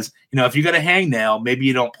that says, if you got a hangnail, maybe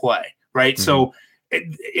you don't play, right? Mm-hmm. So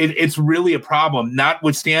it's really a problem,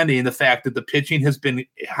 notwithstanding the fact that the pitching has been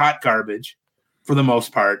hot garbage for the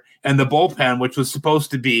most part, and the bullpen, which was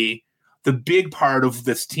supposed to be the big part of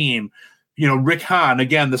this team. Rick Hahn,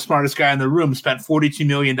 again, the smartest guy in the room, spent $42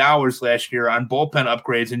 million last year on bullpen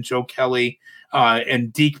upgrades, and Joe Kelly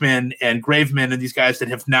and Diekman and Graveman and these guys that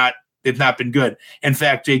have not been good. In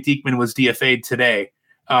fact, Jake Diekman was DFA'd today.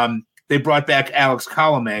 They brought back Alex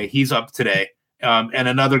Colomé. He's up today. And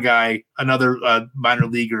another guy, another minor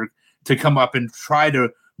leaguer, to come up and try to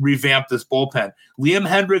revamp this bullpen. Liam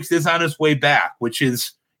Hendriks is on his way back, which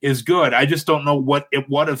is good. I just don't know what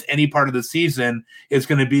if any part of the season is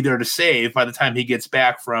going to be there to save by the time he gets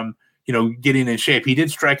back from getting in shape. He did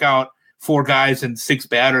strike out 4 guys and 6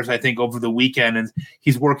 batters, I think, over the weekend, and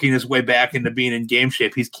he's working his way back into being in game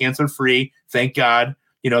shape. He's cancer free, thank God.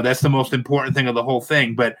 That's the most important thing of the whole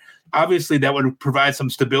thing. But obviously that would provide some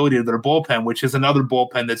stability to their bullpen, which is another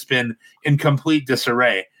bullpen that's been in complete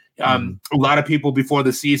disarray. A lot of people before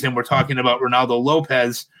the season were talking about Ronaldo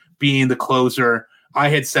Lopez being the closer. I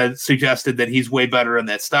had suggested that he's way better in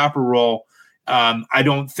that stopper role. I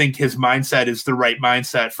don't think his mindset is the right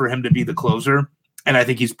mindset for him to be the closer, and I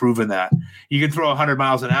think he's proven that. You can throw 100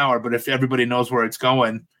 miles an hour, but if everybody knows where it's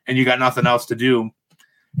going and you got nothing else to do,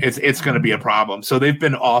 it's going to be a problem. So they've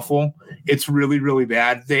been awful. It's really, really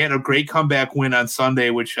bad. They had a great comeback win on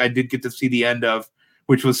Sunday, which I did get to see the end of,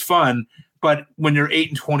 which was fun. But when you're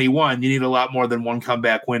 8-21, you need a lot more than one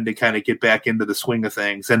comeback win to kind of get back into the swing of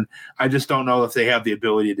things. And I just don't know if they have the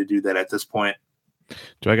ability to do that at this point.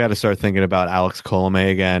 Do I got to start thinking about Alex Colomé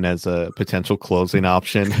again as a potential closing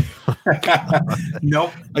option?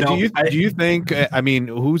 Nope. Do you think? I mean,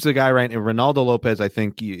 who's the guy right now? Ronaldo Lopez. I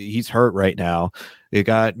think he's hurt right now.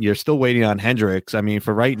 You're still waiting on Hendricks. I mean,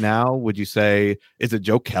 for right now, would you say is it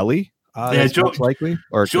Joe Kelly? Joe most likely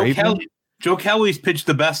or Joe Graveman? Kelly. Joe Kelly's pitched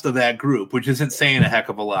the best of that group, which isn't saying a heck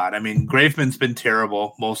of a lot. I mean, Graveman's been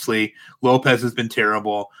terrible mostly. Lopez has been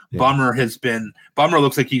terrible. Yeah. Bummer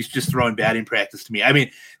looks like he's just throwing batting practice to me. I mean,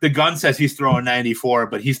 the gun says he's throwing 94,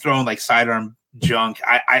 but he's throwing like sidearm junk.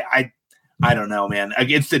 I don't know, man.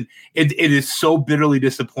 It is so bitterly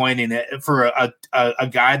disappointing for a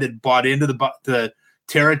guy that bought into the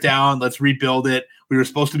tear it down. Let's rebuild it. We were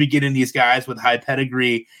supposed to be getting these guys with high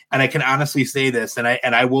pedigree, and I can honestly say this, and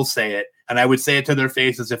I will say it, and I would say it to their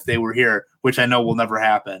faces if they were here, which I know will never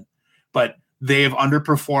happen. But they have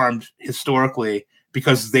underperformed historically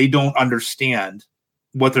because they don't understand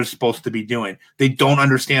what they're supposed to be doing. They don't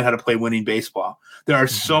understand how to play winning baseball. There are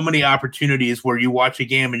so many opportunities where you watch a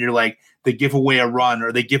game and you're like, they give away a run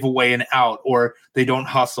or they give away an out or they don't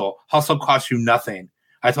hustle. Hustle costs you nothing.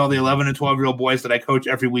 I tell the 11 and 12-year-old boys that I coach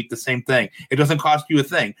every week the same thing. It doesn't cost you a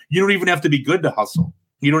thing. You don't even have to be good to hustle.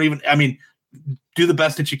 Do the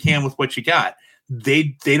best that you can with what you got.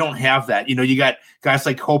 They don't have that. You got guys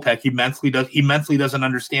like Kopech. He mentally doesn't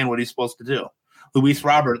understand what he's supposed to do. Luis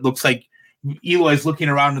Robert looks like Eloy's looking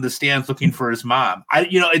around in the stands looking for his mom.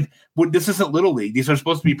 This isn't Little League. These are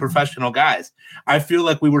supposed to be professional guys. I feel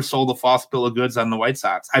like we were sold a false bill of goods on the White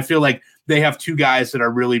Sox. I feel like they have 2 guys that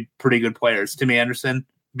are really pretty good players. Timmy Anderson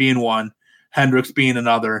being one, Hendricks being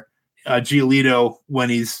another, Giolito when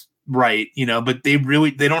he's right, but they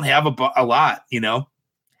don't have a lot,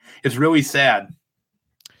 It's really sad.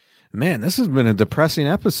 Man, this has been a depressing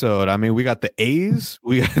episode. I mean, we got the A's,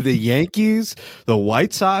 we got the Yankees, the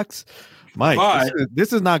White Sox. Mike,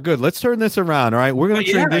 this is not good. Let's turn this around. All right. We're going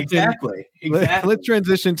to transition. Exactly. Let's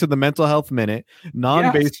transition to the mental health minute,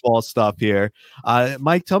 non-baseball stuff here.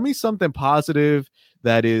 Mike, tell me something positive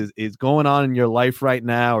that is going on in your life right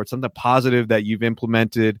now, or something positive that you've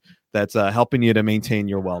implemented that's helping you to maintain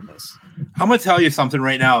your wellness. I'm going to tell you something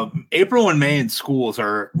right now. April and May in schools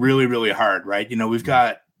are really, really hard, right? You know, we've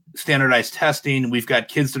got standardized testing. We've got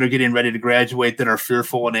kids that are getting ready to graduate that are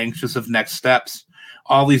fearful and anxious of next steps,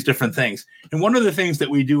 all these different things. And one of the things that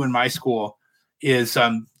we do in my school is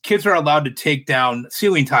kids are allowed to take down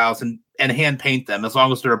ceiling tiles and hand paint them as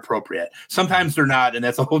long as they're appropriate. Sometimes they're not, and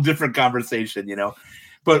that's a whole different conversation, you know.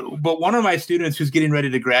 But one of my students who's getting ready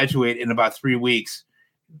to graduate in about 3 weeks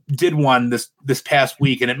did one this past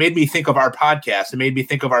week, and it made me think of our podcast. It made me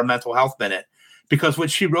think of our mental health minute, because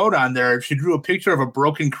what she wrote on there, she drew a picture of a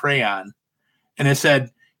broken crayon, and it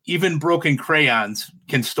said, even broken crayons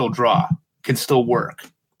can still draw, can still work,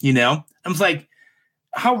 you know? I was like,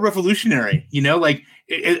 how revolutionary, you know, like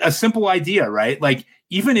a simple idea, right? Like,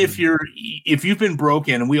 even if you've been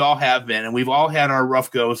broken, and we all have been, and we've all had our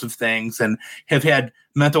rough goes of things and have had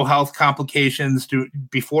mental health complications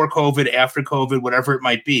before COVID, after COVID, whatever it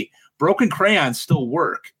might be, broken crayons still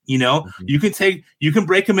work. You know, you can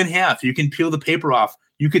break them in half. You can peel the paper off.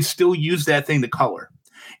 You could still use that thing to color.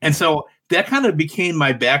 And so that kind of became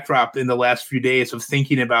my backdrop in the last few days of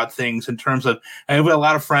thinking about things in terms of, I have a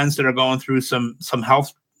lot of friends that are going through some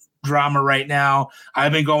health drama right now.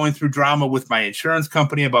 I've been going through drama with my insurance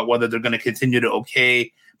company about whether they're going to continue to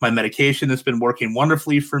okay my medication that's been working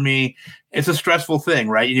wonderfully for me. It's a stressful thing,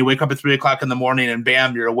 right? You wake up at 3 o'clock in the morning and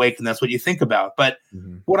bam, you're awake, and that's what you think about. But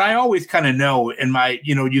what I always kind of know in my,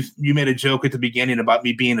 you know, you made a joke at the beginning about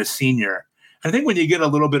me being a senior. I think when you get a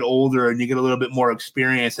little bit older and you get a little bit more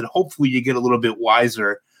experience, and hopefully you get a little bit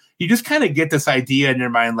wiser, you just kind of get this idea in your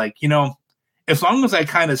mind, like, you know, as long as I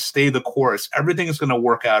kind of stay the course, everything is going to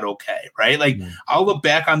work out okay, right? Like, I'll look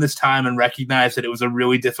back on this time and recognize that it was a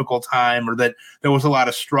really difficult time, or that there was a lot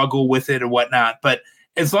of struggle with it or whatnot. But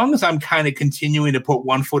as long as I'm kind of continuing to put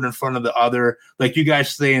one foot in front of the other, like you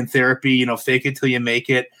guys say in therapy, you know, fake it till you make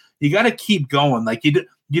it. You got to keep going. Like,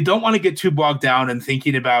 you don't want to get too bogged down in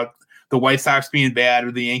thinking about the White Sox being bad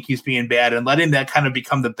or the Yankees being bad and letting that kind of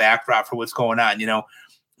become the backdrop for what's going on. You know,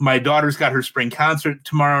 my daughter's got her spring concert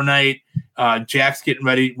tomorrow night. Jack's getting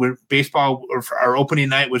ready with baseball. Our opening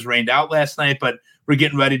night was rained out last night, but we're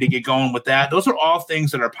getting ready to get going with that. Those are all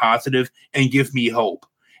things that are positive and give me hope.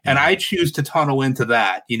 And I choose to tunnel into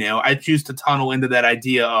that. You know, I choose to tunnel into that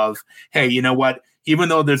idea of, hey, you know what? Even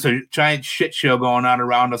though there's a giant shit show going on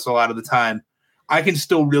around us a lot of the time, I can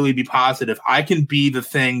still really be positive. I can be the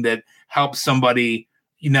thing that helps somebody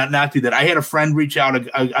not do that. I had a friend reach out,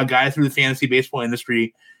 a guy through the fantasy baseball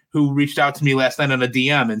industry, who reached out to me last night on a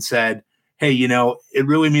DM and said, hey, you know, it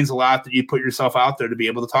really means a lot that you put yourself out there to be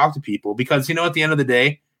able to talk to people, because, you know, at the end of the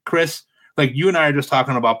day, Chris, like, you and I are just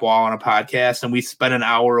talking about ball on a podcast, and we spend an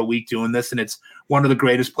hour a week doing this, and it's one of the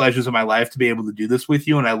greatest pleasures of my life to be able to do this with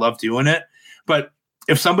you, and I love doing it. But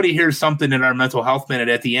if somebody hears something in our mental health minute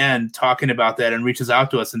at the end talking about that and reaches out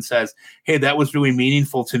to us and says, hey, that was really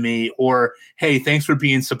meaningful to me, or hey, thanks for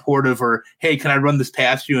being supportive, or hey, can I run this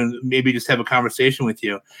past you and maybe just have a conversation with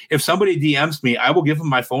you? If somebody DMs me, I will give them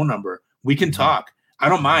my phone number. We can talk. I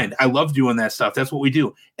don't mind. I love doing that stuff. That's what we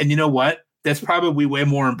do. And you know what? That's probably way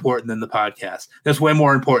more important than the podcast. That's way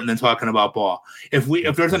more important than talking about ball. If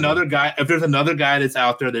there's another guy that's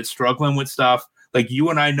out there that's struggling with stuff, like you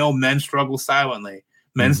and I know men struggle silently.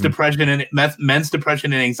 Men's depression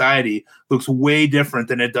and anxiety looks way different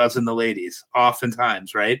than it does in the ladies,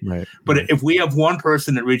 oftentimes, right? But if we have one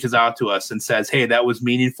person that reaches out to us and says, hey, that was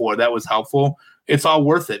meaningful, or that was helpful, it's all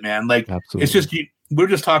worth it, man. Like, absolutely. It's just, we're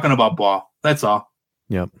just talking about ball. That's all.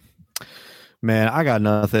 Yep. Man, I got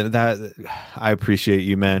nothing. I appreciate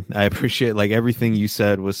you, man. I appreciate, like, everything you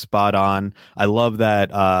said was spot on. I love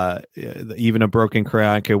that even a broken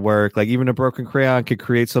crayon could work. Like, even a broken crayon could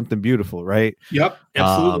create something beautiful, right? Yep,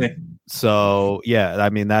 absolutely. So yeah,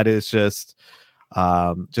 I mean, that is just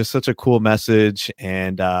such a cool message.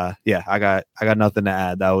 And yeah, I got nothing to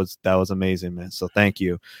add. That was amazing, man. So thank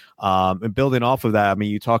you. And building off of that, I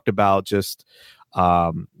mean, you talked about just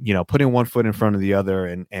you know, putting one foot in front of the other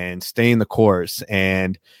and staying the course.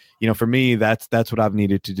 And, you know, for me, that's what I've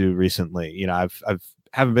needed to do recently. You know, I've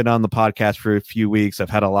haven't been on the podcast for a few weeks. I've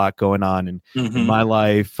had a lot going on in my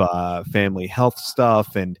life, family health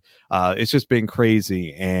stuff. And it's just been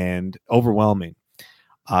crazy and overwhelming.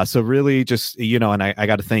 So really just, you know, and I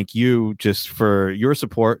got to thank you just for your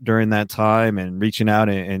support during that time and reaching out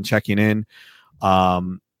and checking in.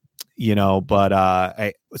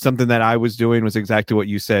 but something that I was doing was exactly what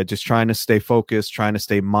you said, just trying to stay focused, trying to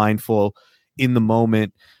stay mindful in the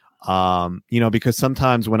moment. Because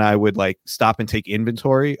sometimes when I would like stop and take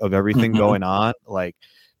inventory of everything going on, like,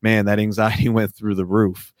 man, that anxiety went through the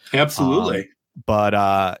roof. Absolutely. But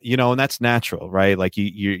and that's natural, right? Like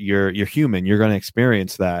you're human, you're going to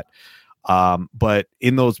experience that. But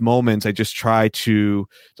in those moments, I just try to,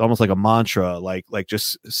 it's almost like a mantra, like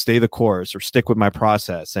just stay the course or stick with my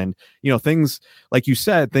process. And, things, like you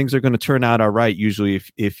said, things are going to turn out all right. Usually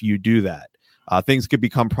if you do that, things could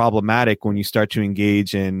become problematic when you start to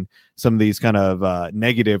engage in some of these kind of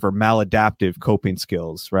negative or maladaptive coping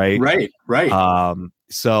skills. Right. Right.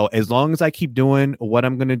 So as long as I keep doing what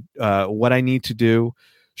what I need to do,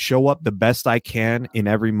 show up the best I can in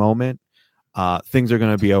every moment, things are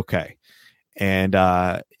going to be okay. And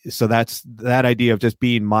so that's that idea of just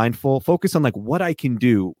being mindful, focus on like what I can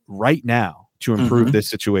do right now to improve this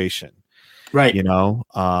situation. Right.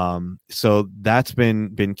 So that's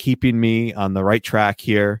been keeping me on the right track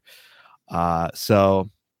here. So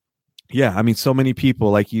yeah, I mean, so many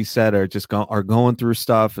people, like you said, are just are going through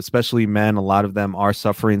stuff, especially men. A lot of them are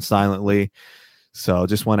suffering silently. So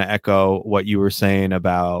just want to echo what you were saying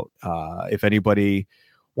about if anybody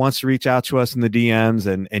wants to reach out to us in the DMs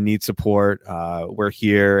and need support, we're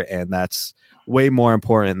here. And that's way more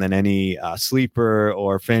important than any sleeper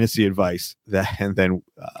or fantasy advice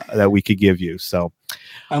that we could give you. So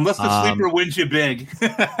unless the sleeper wins you big.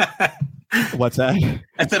 What's that?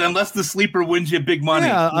 I said, unless the sleeper wins you big money.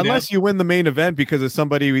 Yeah, unless you win the main event because of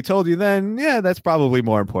somebody we told you, then yeah, that's probably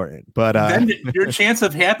more important. But then your chance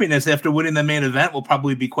of happiness after winning the main event will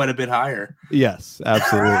probably be quite a bit higher. Yes,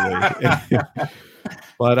 absolutely.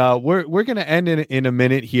 But we're going to end in a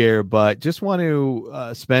minute here, but just want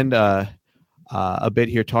to spend a bit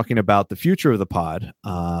here talking about the future of the pod,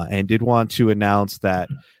 and did want to announce that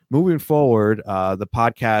moving forward, the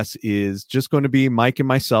podcast is just going to be Mike and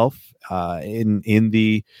myself in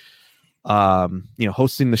the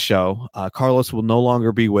hosting the show. Carlos will no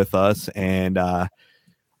longer be with us, and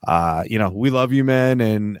we love you, man,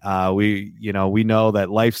 and we know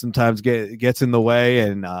that life sometimes gets in the way,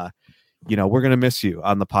 and we're gonna miss you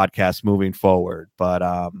on the podcast moving forward. But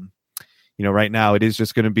right now it is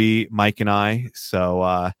just going to be Mike and I.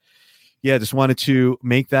 So just wanted to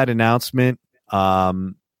make that announcement.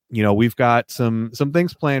 We've got some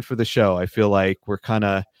things planned for the show. I feel like we're trying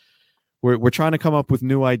to come up with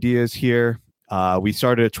new ideas here. We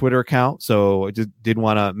started a Twitter account, so I just did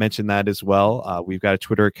want to mention that as well. We've got a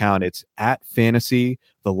Twitter account. It's at fantasy,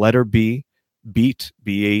 the letter B, beat,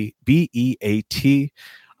 BEAT.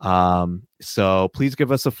 So please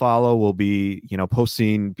give us a follow. We'll be,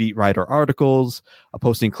 posting beat writer articles,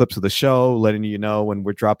 posting clips of the show, letting you know when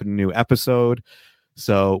we're dropping a new episode.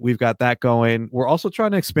 So we've got that going. We're also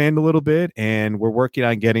trying to expand a little bit, and we're working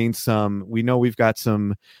on getting we know we've got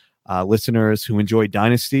some listeners who enjoy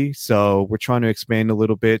Dynasty. So we're trying to expand a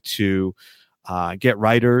little bit to get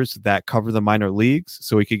writers that cover the minor leagues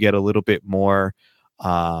so we could get a little bit more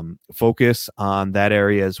focus on that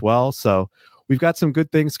area as well. So we've got some good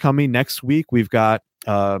things coming next week. We've got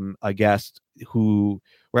a guest who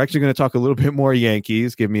we're actually going to talk a little bit more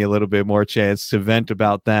Yankees, give me a little bit more chance to vent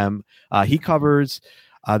about them. He covers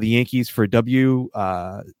the Yankees for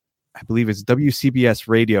I believe it's WCBS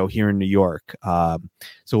radio here in New York.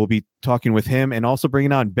 So we'll be talking with him and also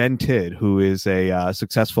bringing on Ben Tidd, who is a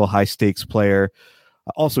successful high stakes player,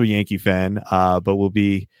 also a Yankee fan, but we'll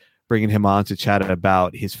be bringing him on to chat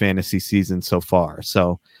about his fantasy season so far.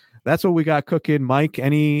 So that's what we got cooking. Mike,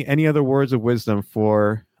 any other words of wisdom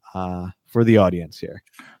for the audience here?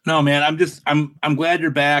 No, man, I'm glad you're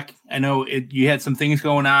back. I know you had some things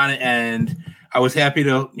going on, and I was happy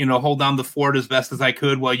to, hold down the fort as best as I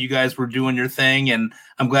could while you guys were doing your thing. And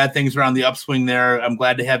I'm glad things are on the upswing there. I'm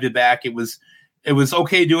glad to have you back. It was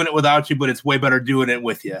okay doing it without you, but it's way better doing it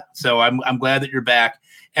with you. So I'm glad that you're back.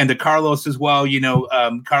 And to Carlos as well,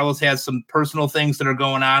 Carlos has some personal things that are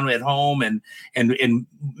going on at home and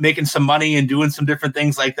making some money and doing some different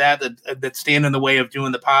things like that stand in the way of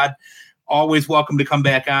doing the pod. Always welcome to come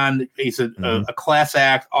back on. He's a class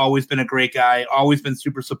act, always been a great guy, always been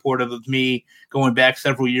super supportive of me going back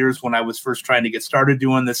several years when I was first trying to get started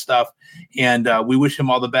doing this stuff. And we wish him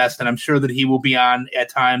all the best. And I'm sure that he will be on at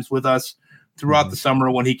times with us throughout the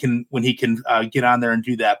summer when he can get on there and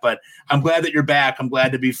do that. But I'm glad that you're back. I'm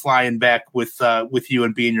glad to be flying back with you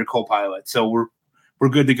and being your co-pilot. So we're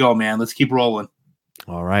good to go, man. Let's keep rolling.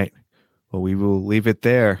 All right. Well, we will leave it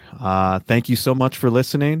there. Thank you so much for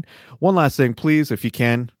listening. One last thing, please, if you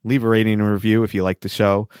can, leave a rating and review if you like the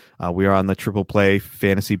show. We are on the Triple Play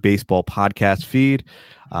Fantasy Baseball podcast feed.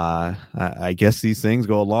 I guess these things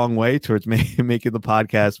go a long way towards making the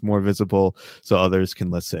podcast more visible so others can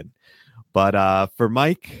listen. But for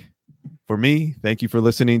Mike, for me, thank you for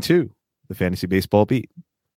listening to the Fantasy Baseball Beat.